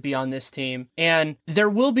contract to be on this team. And there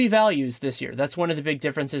will be values this year. That's one of the big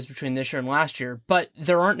differences between this year and last year. But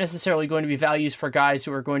there aren't necessarily going to be values for guys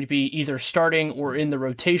who are going to be either starting or in the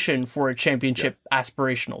rotation for a championship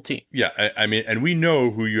aspirational team. Yeah, I mean, and we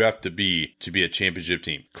know who you have to be a championship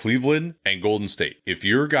team. Cleveland and Golden State. If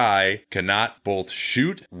your guy cannot both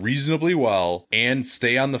shoot defend reasonably well and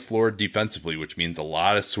stay on the floor defensively, which means a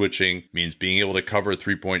lot of switching, means being able to cover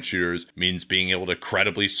 3-point shooters, means being able to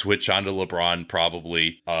credibly switch onto LeBron,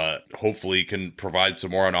 probably, hopefully can provide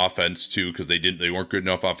some more on offense too, because they weren't good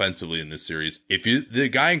enough offensively in this series. If the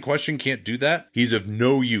guy in question can't do that, he's of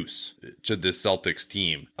no use to this Celtics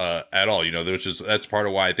team at all. That's part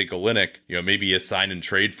of why I think Olynyk, maybe a sign and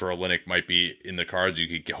trade for Olynyk might be in the cards.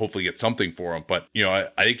 You could hopefully get something for him, but I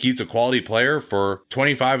think he's a quality player for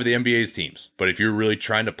 25 of the NBA's teams. But if you're really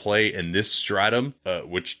trying to play in this stratum,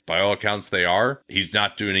 which by all accounts they are, he's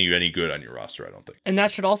not doing you any good on your roster, I don't think. And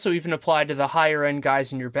that should also even apply to the higher end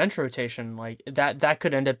guys in your bench rotation. Like that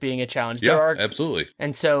could end up being a challenge. Yeah, absolutely.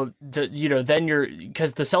 And so then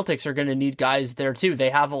because the Celtics are going to need guys there too. They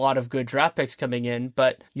have a lot of good draft picks coming in,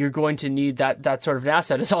 but you're going to need that sort of an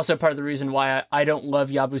asset. It's also part of the reason why I don't love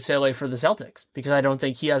Yabusele for the Celtics, because I don't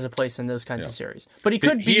think he has a place in those kinds of series. But he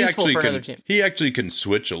could be useful for another team. He actually can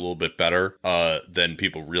switch a little bit better than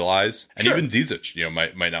people realize. And even Zizic,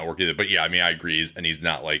 might not work either. But yeah, I mean, I agree. And he's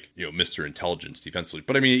not like, Mr. Intelligence defensively.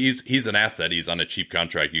 But I mean, he's an asset. He's on a cheap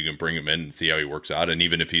contract. You can bring him in and see how he works out. And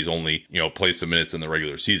even if he's only, plays some minutes in the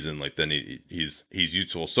regular season, like then he's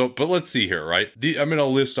useful. So, but let's see here, right? I'm going to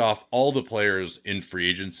list off all the players in free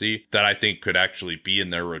agency that I think could actually be in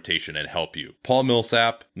their rotation and help you. Paul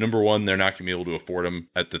Millsap, number one, they're not going to be able to afford him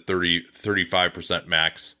at the 35%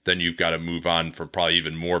 max. Then you've got to move on for probably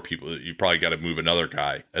even more people. You probably got to move another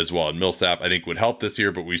guy as well. And Millsap, I think, would help this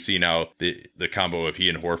year, but we see now the combo of he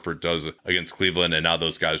and Horford does against Cleveland, and now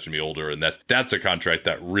those guys are going to be older, and that's a contract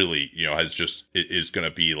that really, is going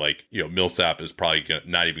to be like, Millsap is probably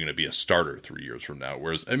not even going to be a starter 3 years from now.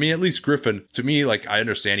 Whereas, I mean, at least Griffin, to me, like, I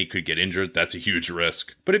understand he could get injured. That's a huge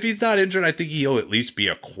risk. But if he's not injured, I think he'll at least be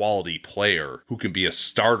a quality player who can be a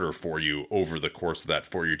starter for you over the course of that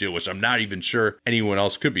 4-year deal, which I'm not even sure anyone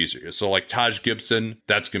else could be. So like Taj Gibson,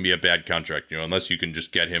 that's going to be a bad contract, unless you can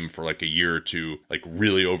just get him for like a year or two, like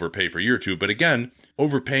really overpay for a year or two. But again,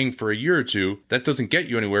 overpaying for a year or two, that doesn't get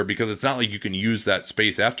you anywhere, because it's not like you can use that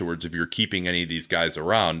space afterwards if you're keeping any of these guys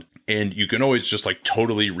around. And you can always just like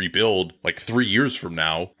totally rebuild like 3 years from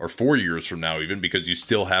now or 4 years from now, even, because you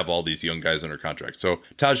still have all these young guys under contract. So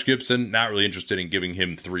Taj Gibson, not really interested in giving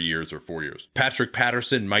him 3 years or 4 years. Patrick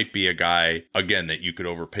Patterson might be a guy, again, that you could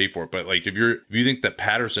overpay for. But like if you think that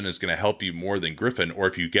Patterson is going to help you more than Griffin, or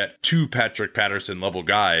if you get 2 Patrick Patterson level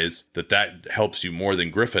guys that helps you more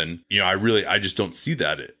than Griffin, I just don't see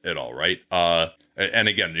that at all, right? And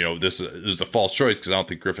again, this is a false choice because I don't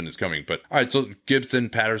think Griffin is coming. But all right, so Gibson,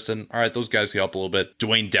 Patterson, all right, those guys can help a little bit.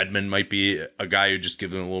 Dwayne Dedmon might be a guy who just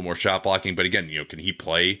gives him a little more shot blocking. But again, can he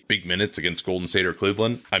play big minutes against Golden State or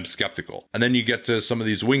Cleveland? I'm skeptical. And then you get to some of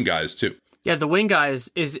these wing guys too. Yeah, the wing guys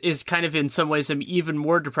is kind of in some ways even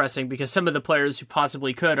more depressing, because some of the players who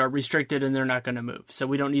possibly could are restricted and they're not going to move. So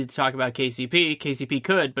we don't need to talk about KCP. KCP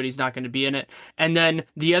could, but he's not going to be in it. And then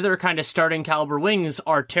the other kind of starting caliber wings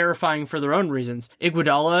are terrifying for their own reasons.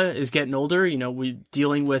 Iguodala is getting older. We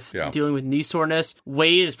dealing with knee soreness.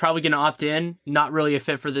 Wade is probably going to opt in. Not really a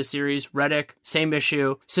fit for this series. Redick, same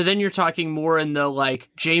issue. So then you're talking more in the like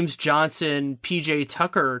James Johnson, PJ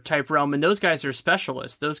Tucker type realm, and those guys are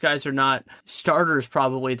specialists. Those guys are not starters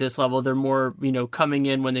probably at this level. They're more, coming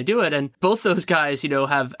in when they do it. And both those guys,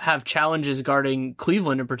 have challenges guarding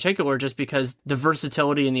Cleveland in particular, just because the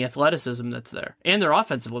versatility and the athleticism that's there and their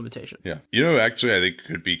offensive limitations. Yeah. Actually, I think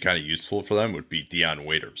could be kind of useful for them would be Dion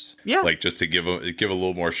Waiters. Yeah. Like just to give a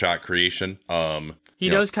little more shot creation. He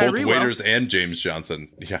knows Kyrie both Waiters and James Johnson.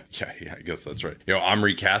 Yeah, I guess that's right.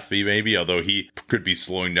 Omri Caspi maybe, although he could be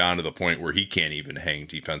slowing down to the point where he can't even hang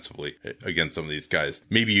defensively against some of these guys.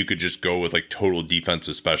 Maybe you could just go with like total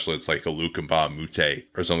defensive specialists like a Lukamba Mute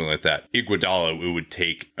or something like that. Iguodala, it would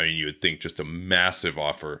take, you would think just a massive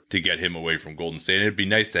offer to get him away from Golden State. And it'd be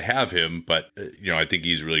nice to have him, but I think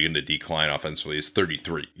he's really going to decline offensively. He's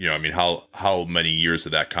 33. How many years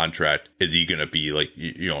of that contract is he going to be like,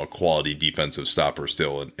 a quality defensive stopper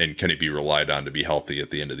still, and can it be relied on to be healthy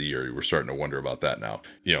at the end of the year? We're starting to wonder about that now.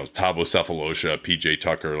 Thabo Cephalosha, PJ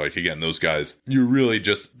Tucker, like again, those guys, you really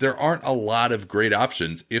just, there aren't a lot of great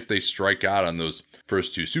options if they strike out on those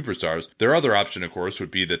first 2 superstars. Their other option, of course,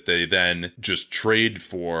 would be that they then just trade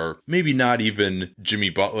for maybe not even Jimmy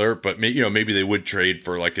Butler, but maybe they would trade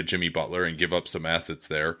for like a Jimmy Butler and give up some assets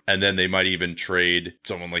there. And then they might even trade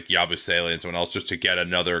someone like Yabusele and someone else just to get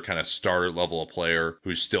another kind of starter level of player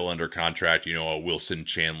who's still under contract, a Wilson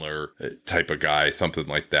Chandler type of guy, something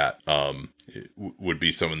like that. would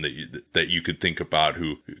be someone that you could think about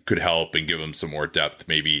who could help and give him some more depth,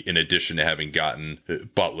 maybe in addition to having gotten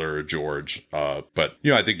Butler or George. But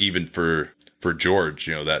I think even for George,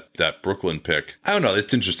 that Brooklyn pick, I don't know.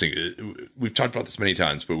 It's interesting. We've talked about this many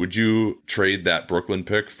times, but would you trade that Brooklyn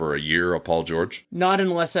pick for a year of Paul George? Not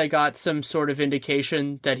unless I got some sort of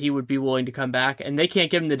indication that he would be willing to come back, and they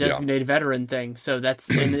can't give him the designated veteran thing. So that's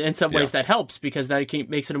in some ways that helps, because that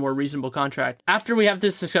makes it a more reasonable contract. After we have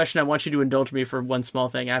this discussion, I want you to indulge me for one small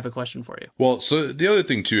thing. I have a question for you. Well, so the other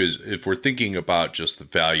thing too is, if we're thinking about just the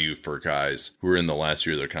value for guys who are in the last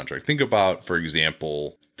year of their contract, think about, for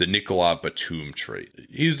example, the Nicolas Batum trade.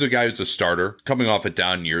 He's a guy who's a starter, coming off a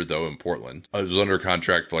down year, though, in Portland. He was under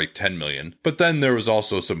contract for like $10 million. But then there was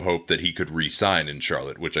also some hope that he could re-sign in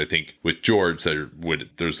Charlotte, which I think with George,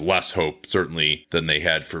 there's less hope, certainly, than they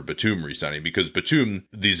had for Batum re-signing. Because Batum,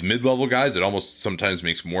 these mid-level guys, it almost sometimes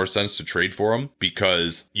makes more sense to trade for them,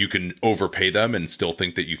 because you can overpay them and still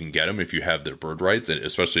think that you can get them if you have their bird rights, and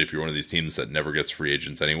especially if you're one of these teams that never gets free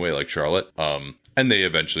agents anyway, like Charlotte. And they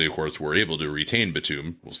eventually, of course, were able to retain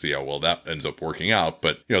Batum. We'll see how well that ends up working out.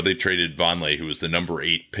 But, they traded Vonleh, who was the number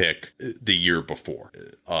 8 pick the year before.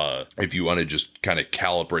 If you want to just kind of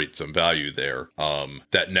calibrate some value there,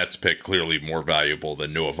 that Nets pick clearly more valuable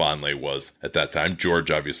than Noah Vonleh was at that time.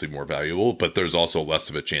 George, obviously more valuable, but there's also less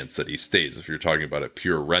of a chance that he stays. If you're talking about a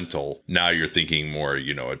pure rental, now you're thinking more,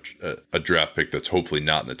 a draft pick that's hopefully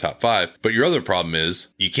not in the top 5. But your other problem is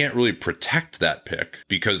you can't really protect that pick,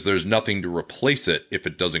 because there's nothing to replace it if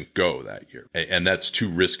it doesn't go that year, and that's too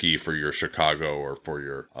risky for your Chicago or for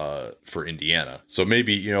your for Indiana. So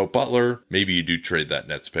maybe Butler, maybe you do trade that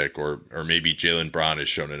Nets pick, or maybe Jaylen Brown has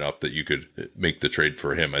shown enough that you could make the trade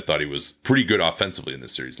for him. I thought he was pretty good offensively in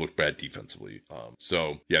this series, looked bad defensively.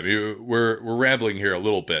 We're rambling here a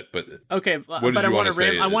little bit, but okay. What did you want to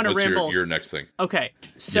say? I want to ramble. Your next thing. Okay,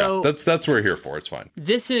 so that's what we're here for. It's fine.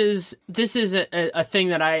 This is a thing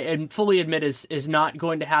that I fully admit is not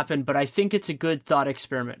going to happen, but I think it's a good thought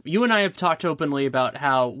experiment. You and I have talked openly about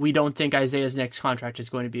how we don't think Isaiah's next contract is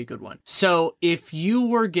going to be a good one. So if you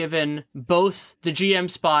were given both the GM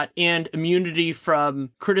spot and immunity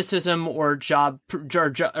from criticism or job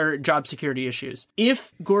security issues,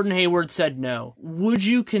 if Gordon Hayward said no, would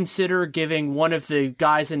you consider giving one of the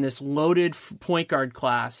guys in this loaded point guard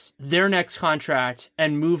class their next contract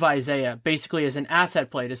and move Isaiah basically as an asset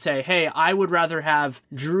play to say, hey, I would rather have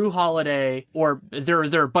Drew Holiday, or there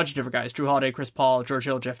are a bunch of different guys, Drew Holiday, Chris Paul, George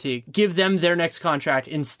Hill, Jeff Teague, give them their next contract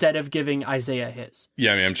instead of giving Isaiah his?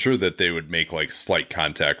 Yeah, I'm sure that they would make like slight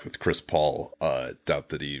contact with Chris Paul. Doubt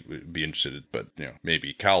that he would be interested, but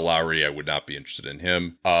maybe Kyle Lowry, I would not be interested in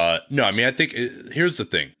him. No, I think here's the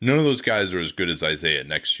thing. None of those guys are as good as Isaiah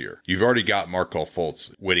next year. You've already got Markelle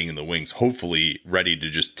Fultz waiting in the wings, hopefully ready to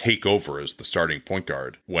just take over as the starting point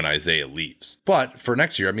guard when Isaiah leaves. But for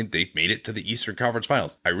next year, they made it to the Eastern Conference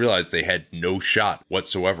Finals. I realized they had no shot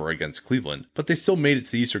whatsoever against Cleveland, but they still made it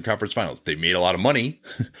to the Eastern Conference Finals. They made a lot of money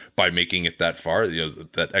by making it that far,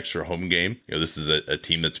 that extra home game. This is a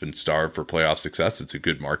team that's been starved for playoff success. It's a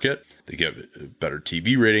good market. They get better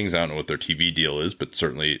TV ratings. I don't know what their TV deal is, but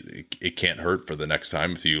certainly it can't hurt for the next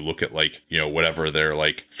time. If you look at whatever their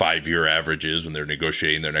 5-year average is when they're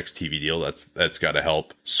negotiating their next TV deal, that's got to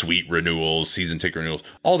help. Suite renewals, season ticket renewals,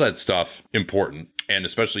 all that stuff, important. And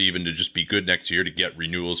especially even to just be good next year to get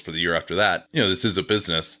renewals for the year after that. This is a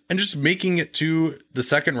business. And just making it to the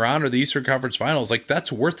second round or the Eastern Conference Finals,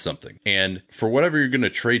 that's worth something. And for whatever you're going to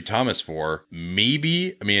trade Thomas for,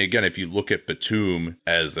 maybe, again, if you look at Batum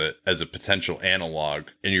as a potential analog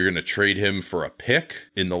and you're going to trade him for a pick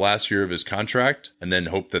in the last year of his contract and then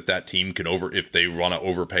hope that team can if they want to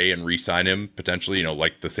overpay and re-sign him potentially,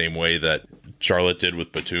 like the same way that Charlotte did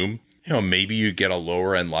with Batum. Maybe you get a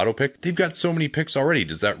lower end lotto pick. They've got so many picks already.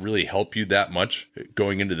 Does that really help you that much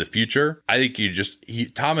going into the future? I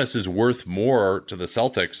think Thomas is worth more to the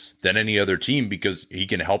Celtics than any other team because he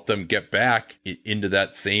can help them get back into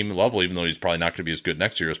that same level, even though he's probably not going to be as good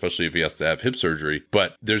next year, especially if he has to have hip surgery.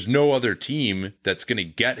 But there's no other team that's going to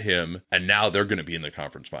get him, and now they're going to be in the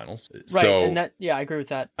conference finals. Right, so, and I agree with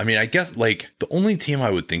that. I guess the only team I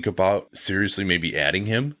would think about seriously maybe adding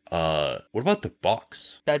him, what about the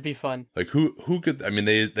Bucks? That'd be fun. Who could,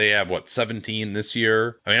 they have 17 this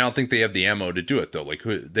year. I don't think they have the ammo to do it though.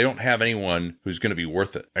 They don't have anyone who's going to be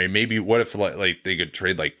worth it. Maybe what if they could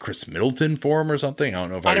trade Chris Middleton for him or something? I don't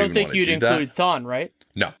know if I don't think you'd include Thon, right?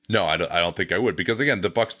 No, I don't think I would, because again, the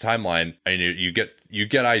Bucks timeline, you get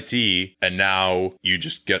IT, and now you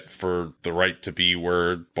just get for the right to be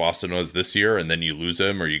where Boston was this year, and then you lose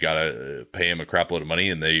him, or you gotta pay him a crap load of money.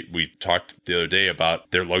 And we talked the other day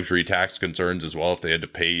about their luxury tax concerns as well. If they had to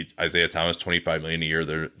pay Isaiah Thomas, $25 million a year.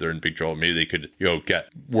 They're in big trouble. Maybe they could,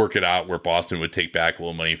 work it out where Boston would take back a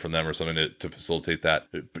little money from them or something to facilitate that.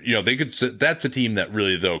 But, they could. That's a team that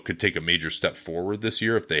really though could take a major step forward this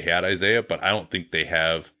year if they had Isaiah. But I don't think they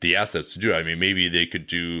have the assets to do it. I mean, maybe they could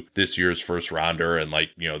do this year's first rounder and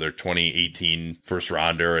their 2018 first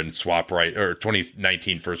rounder and swap right, or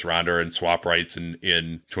 2019 first rounder and swap rights in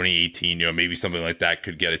 2018. Maybe something like that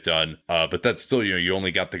could get it done. But that's still, you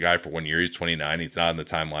only got the guy for 1 year. He's 29. He's not on the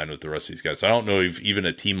timeline with the rest of these guys. So I don't know if even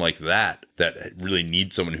a team like that really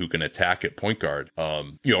needs someone who can attack at point guard,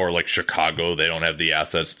 or like Chicago, they don't have the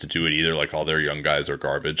assets to do it either. Like all their young guys are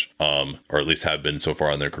garbage, or at least have been so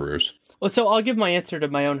far in their careers. Well, so I'll give my answer to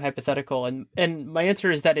my own hypothetical, and my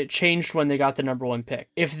answer is that it changed when they got the number 1 pick.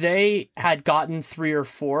 If they had gotten 3 or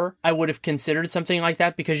 4, I would have considered something like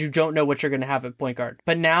that because you don't know what you're going to have at point guard.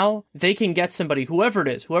 But now they can get somebody, whoever it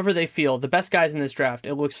is, whoever they feel, the best guys in this draft,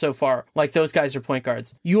 it looks so far like those guys are point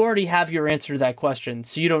guards. You already have your answer to that question,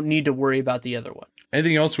 so you don't need to worry about the other one.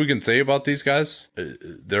 Anything else we can say about these guys?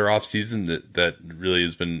 Their offseason that really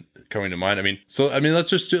has been coming to mind.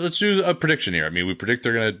 Let's do a prediction here. We predict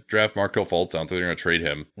they're going to draft Markelle Fultz. I don't think they're going to trade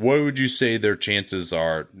him. What would you say their chances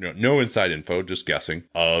are? No inside info, just guessing,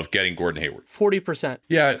 of getting Gordon Hayward. 40%.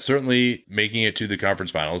 Yeah, certainly making it to the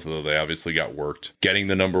conference finals, though they obviously got worked. Getting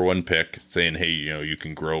the number 1 pick, saying, hey, you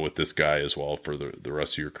can grow with this guy as well for the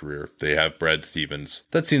rest of your career. They have Brad Stevens.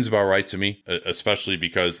 That seems about right to me, especially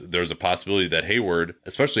because there's a possibility that Hayward,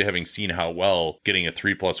 especially having seen how well getting a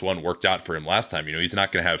 3+1 worked out for him last time, he's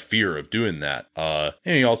not going to have fear of doing that. And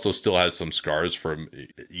he also still has some scars from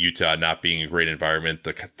Utah not being a great environment,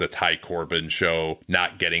 the Ty Corbin show,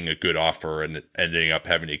 not getting a good offer and ending up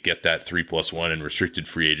having to get that 3+1 in restricted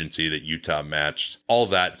free agency that Utah matched. All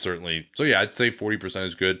that certainly. So yeah, I'd say 40%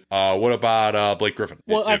 is good. What about Blake Griffin?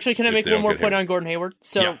 Well, actually, can I make one more point on Gordon Hayward?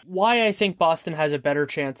 So why I think Boston has a better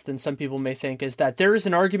chance than some people may think is that there is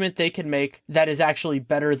an argument they can make that is actually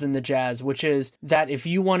better than the Jazz, which is that if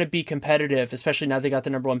you want to be competitive, especially now they got the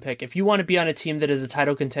number 1 pick, if you want to be on a team that is a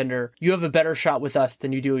title contender, you have a better shot with us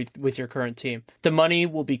than you do with your current team. The money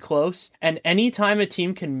will be close, and anytime a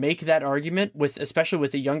team can make that argument, especially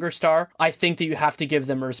with a younger star, I think that you have to give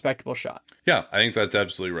them a respectable shot. Yeah, I think that's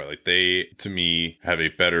absolutely right. Like they, to me, have a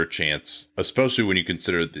better chance, especially when you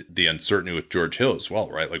consider the uncertainty with George Hill as well,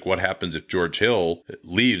 right? Like what happens if George Hill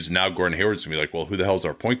leaves? Now Gordon Hayward's gonna be like, well, who the hell's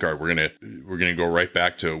our point guard? We're gonna go right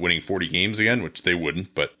back to winning 40 games again, which they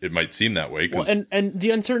wouldn't, but it might seem that way. Well, and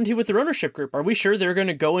the uncertainty with their ownership group. Are we sure they're going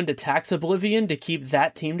to go into tax oblivion to keep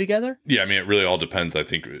that team together? Yeah, it really all depends. I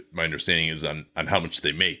think my understanding is on how much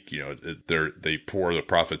they make. They pour the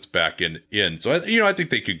profits back in. So I think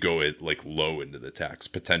they could go like low into the tax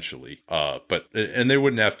potentially. But they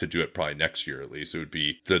wouldn't have to do it probably next year at least. It would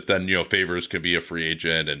be that then Favors could be a free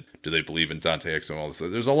agent, and do they believe in Dante Exum and all this?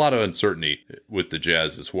 There's a lot of uncertainty with the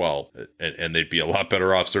Jazz as well, and they'd be a lot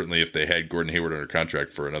better off certainly if they had Gordon Hayward under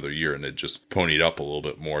contract for another year and it just ponied up a little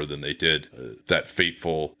bit more than they did that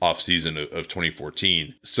fateful offseason of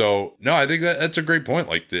 2014. So no, I think that's a great point.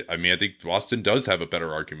 I think Boston does have a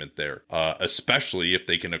better argument there, especially if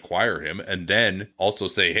they can acquire him and then also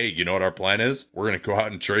say, hey, you know what our plan is? We're going to go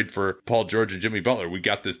out and trade for Paul George and Jimmy Butler. We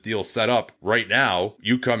got this deal set up right now.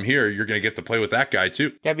 You come here, you're going to get to play with that guy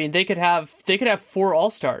too. Yeah, they could have 4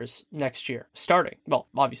 All-Stars next year starting. Well,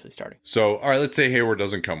 obviously starting. So all right, let's say Hayward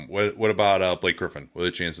doesn't come. What about Blake Griffin? What are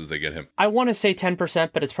the chances they get him? I want to say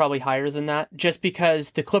 10%, but it's probably higher than that, just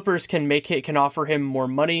because the Clippers can offer him more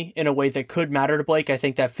money in a way that could matter to Blake. I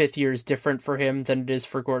think that 5th year is different for him than it is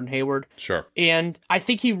for Gordon Hayward. Sure. And I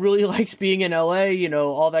think he really likes being in LA,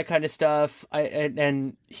 all that kind of stuff.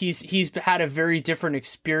 And he's had a very different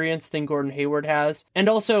experience than Gordon Hayward has. And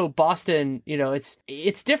also Boston,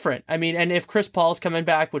 it's different. And if Chris Paul's coming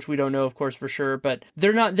back, which we don't know, of course, for sure, but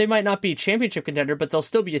they might not be championship contender, but they'll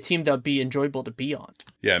still be a team that'll be enjoyable to be on.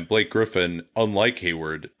 Yeah, and Blake Griffin, unlike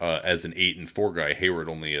Hayward, as an 8-4 guy, Hayward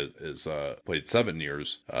only has played 7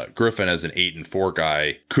 years. Griffin, as an 8-4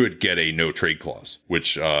 guy, could get a no trade clause,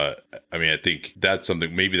 which I think that's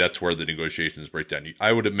something. Maybe that's where the negotiations break down.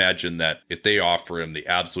 I would imagine that if they offer him the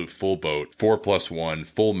absolute full boat, 4+1,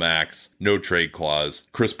 full max, no trade clause,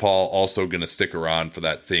 Chris Paul also going to stick around for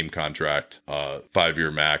that same contract,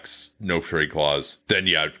 5-year max, no trade clause. Then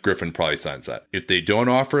yeah, Griffin probably signs that. If they don't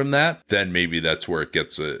offer him that, then maybe that's where it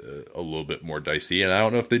gets a little bit more dicey. And I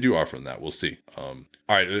don't know if they do offer him that. We'll see. All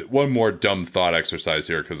right, one more dumb thought exercise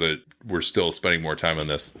here because we're still spending more time on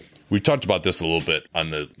this. We talked about this a little bit on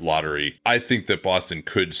the lottery. I think that Boston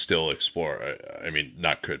could still explore,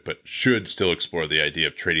 should still explore the idea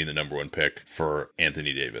of trading the number 1 pick for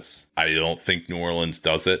Anthony Davis. I don't think New Orleans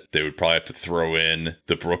does it. They would probably have to throw in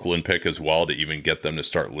the Brooklyn pick as well to even get them to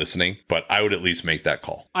start listening, but I would at least make that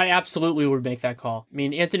call. I absolutely would make that call. I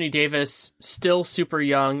mean, Anthony Davis, still super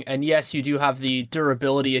young, and yes, you do have the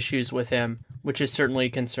durability issues with him, which is certainly a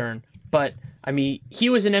concern. But I mean, he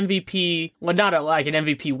was an MVP, well, not like an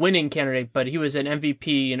MVP winning candidate, but he was an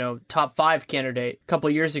MVP, top 5 candidate a couple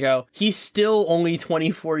of years ago. He's still only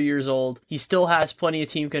 24 years old. He still has plenty of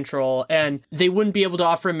team control, and they wouldn't be able to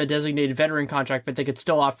offer him a designated veteran contract, but they could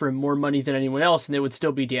still offer him more money than anyone else, and they would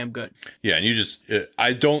still be damn good. Yeah, and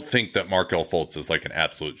I don't think that Markelle Fultz is like an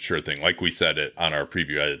absolute sure thing. Like we said it on our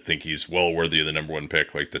preview, I think he's well worthy of the number 1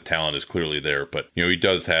 pick. Like, the talent is clearly there, but, he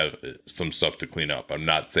does have some stuff to clean up. I'm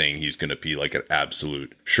not saying he's going to be like an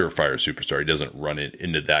absolute surefire superstar. He doesn't run it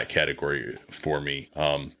into that category for me.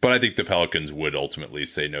 But I think the Pelicans would ultimately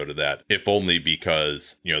say no to that, if only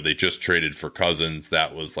because, they just traded for Cousins.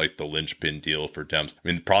 That was like the linchpin deal for Demps. I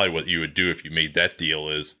mean, probably what you would do if you made that deal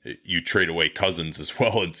is you trade away Cousins as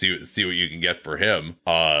well and see what you can get for him,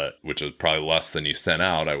 which is probably less than you sent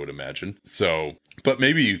out, I would imagine. So, but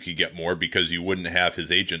maybe you could get more because you wouldn't have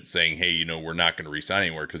his agent saying, hey, we're not going to re-sign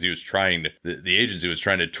anywhere, because he was trying to, the agency was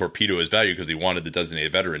trying to torpedo his value because he wanted the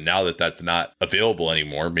designated veteran. Now that that's not available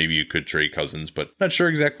anymore, maybe you could trade Cousins, but not sure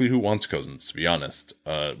exactly who wants Cousins, to be honest.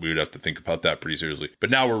 We would have to think about that pretty seriously. But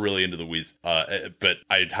now we're really into the weeds. But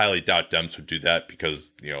I highly doubt Demps would do that because,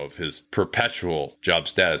 of his perpetual job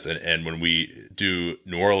status. And when we do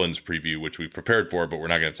New Orleans preview, which we prepared for, but we're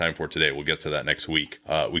not going to have time for today, we'll get to that next week.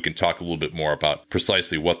 We can talk a little bit more about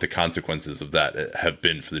precisely what the consequences of that have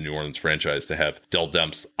been for the New Orleans franchise to have Dell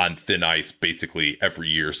Demps on thin ice basically every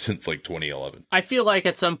year since like 2011. I feel like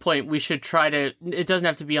at some point we should try to, it doesn't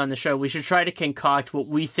have to be on the show, we should try to concoct what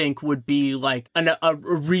we think would be like a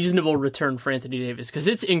reasonable return for Anthony Davis, because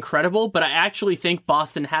it's incredible, but I actually think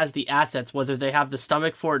Boston has the assets. Whether they have the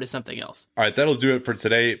stomach for it is something else. All right, that'll do it for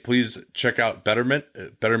today. Please check out Betterment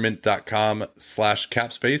at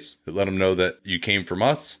betterment.com/capspace. Let them know that you came from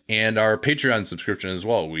us, and our Patreon subscription as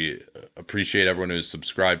well. We appreciate everyone who's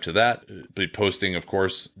subscribed to that. Be posting, of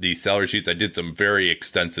course, the salary sheets. I did some very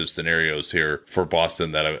extensive scenarios here for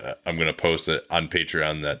Boston that I'm going to post it on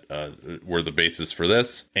Patreon that were the basis for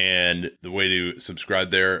this. And the way to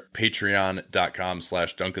subscribe there,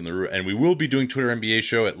 patreon.com/Duncan LaRue. And we will be doing Twitter NBA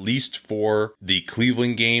show at least for the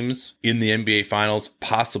Cleveland games in the NBA Finals,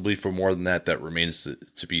 possibly for more than that. That remains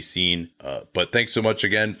to be seen. But thanks so much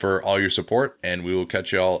again for all your support, and we will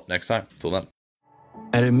catch you all next time. Till then.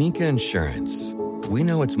 At Amica Insurance, we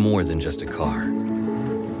know it's more than just a car.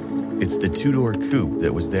 It's the two-door coupe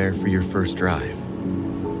that was there for your first drive,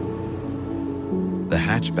 the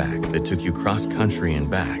hatchback that took you cross-country and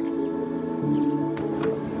back,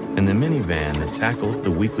 and the minivan that tackles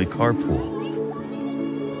the weekly carpool.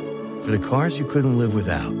 For the cars you couldn't live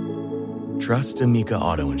without, trust Amica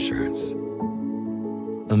Auto Insurance.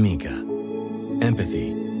 Amica,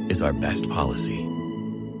 empathy is our best policy.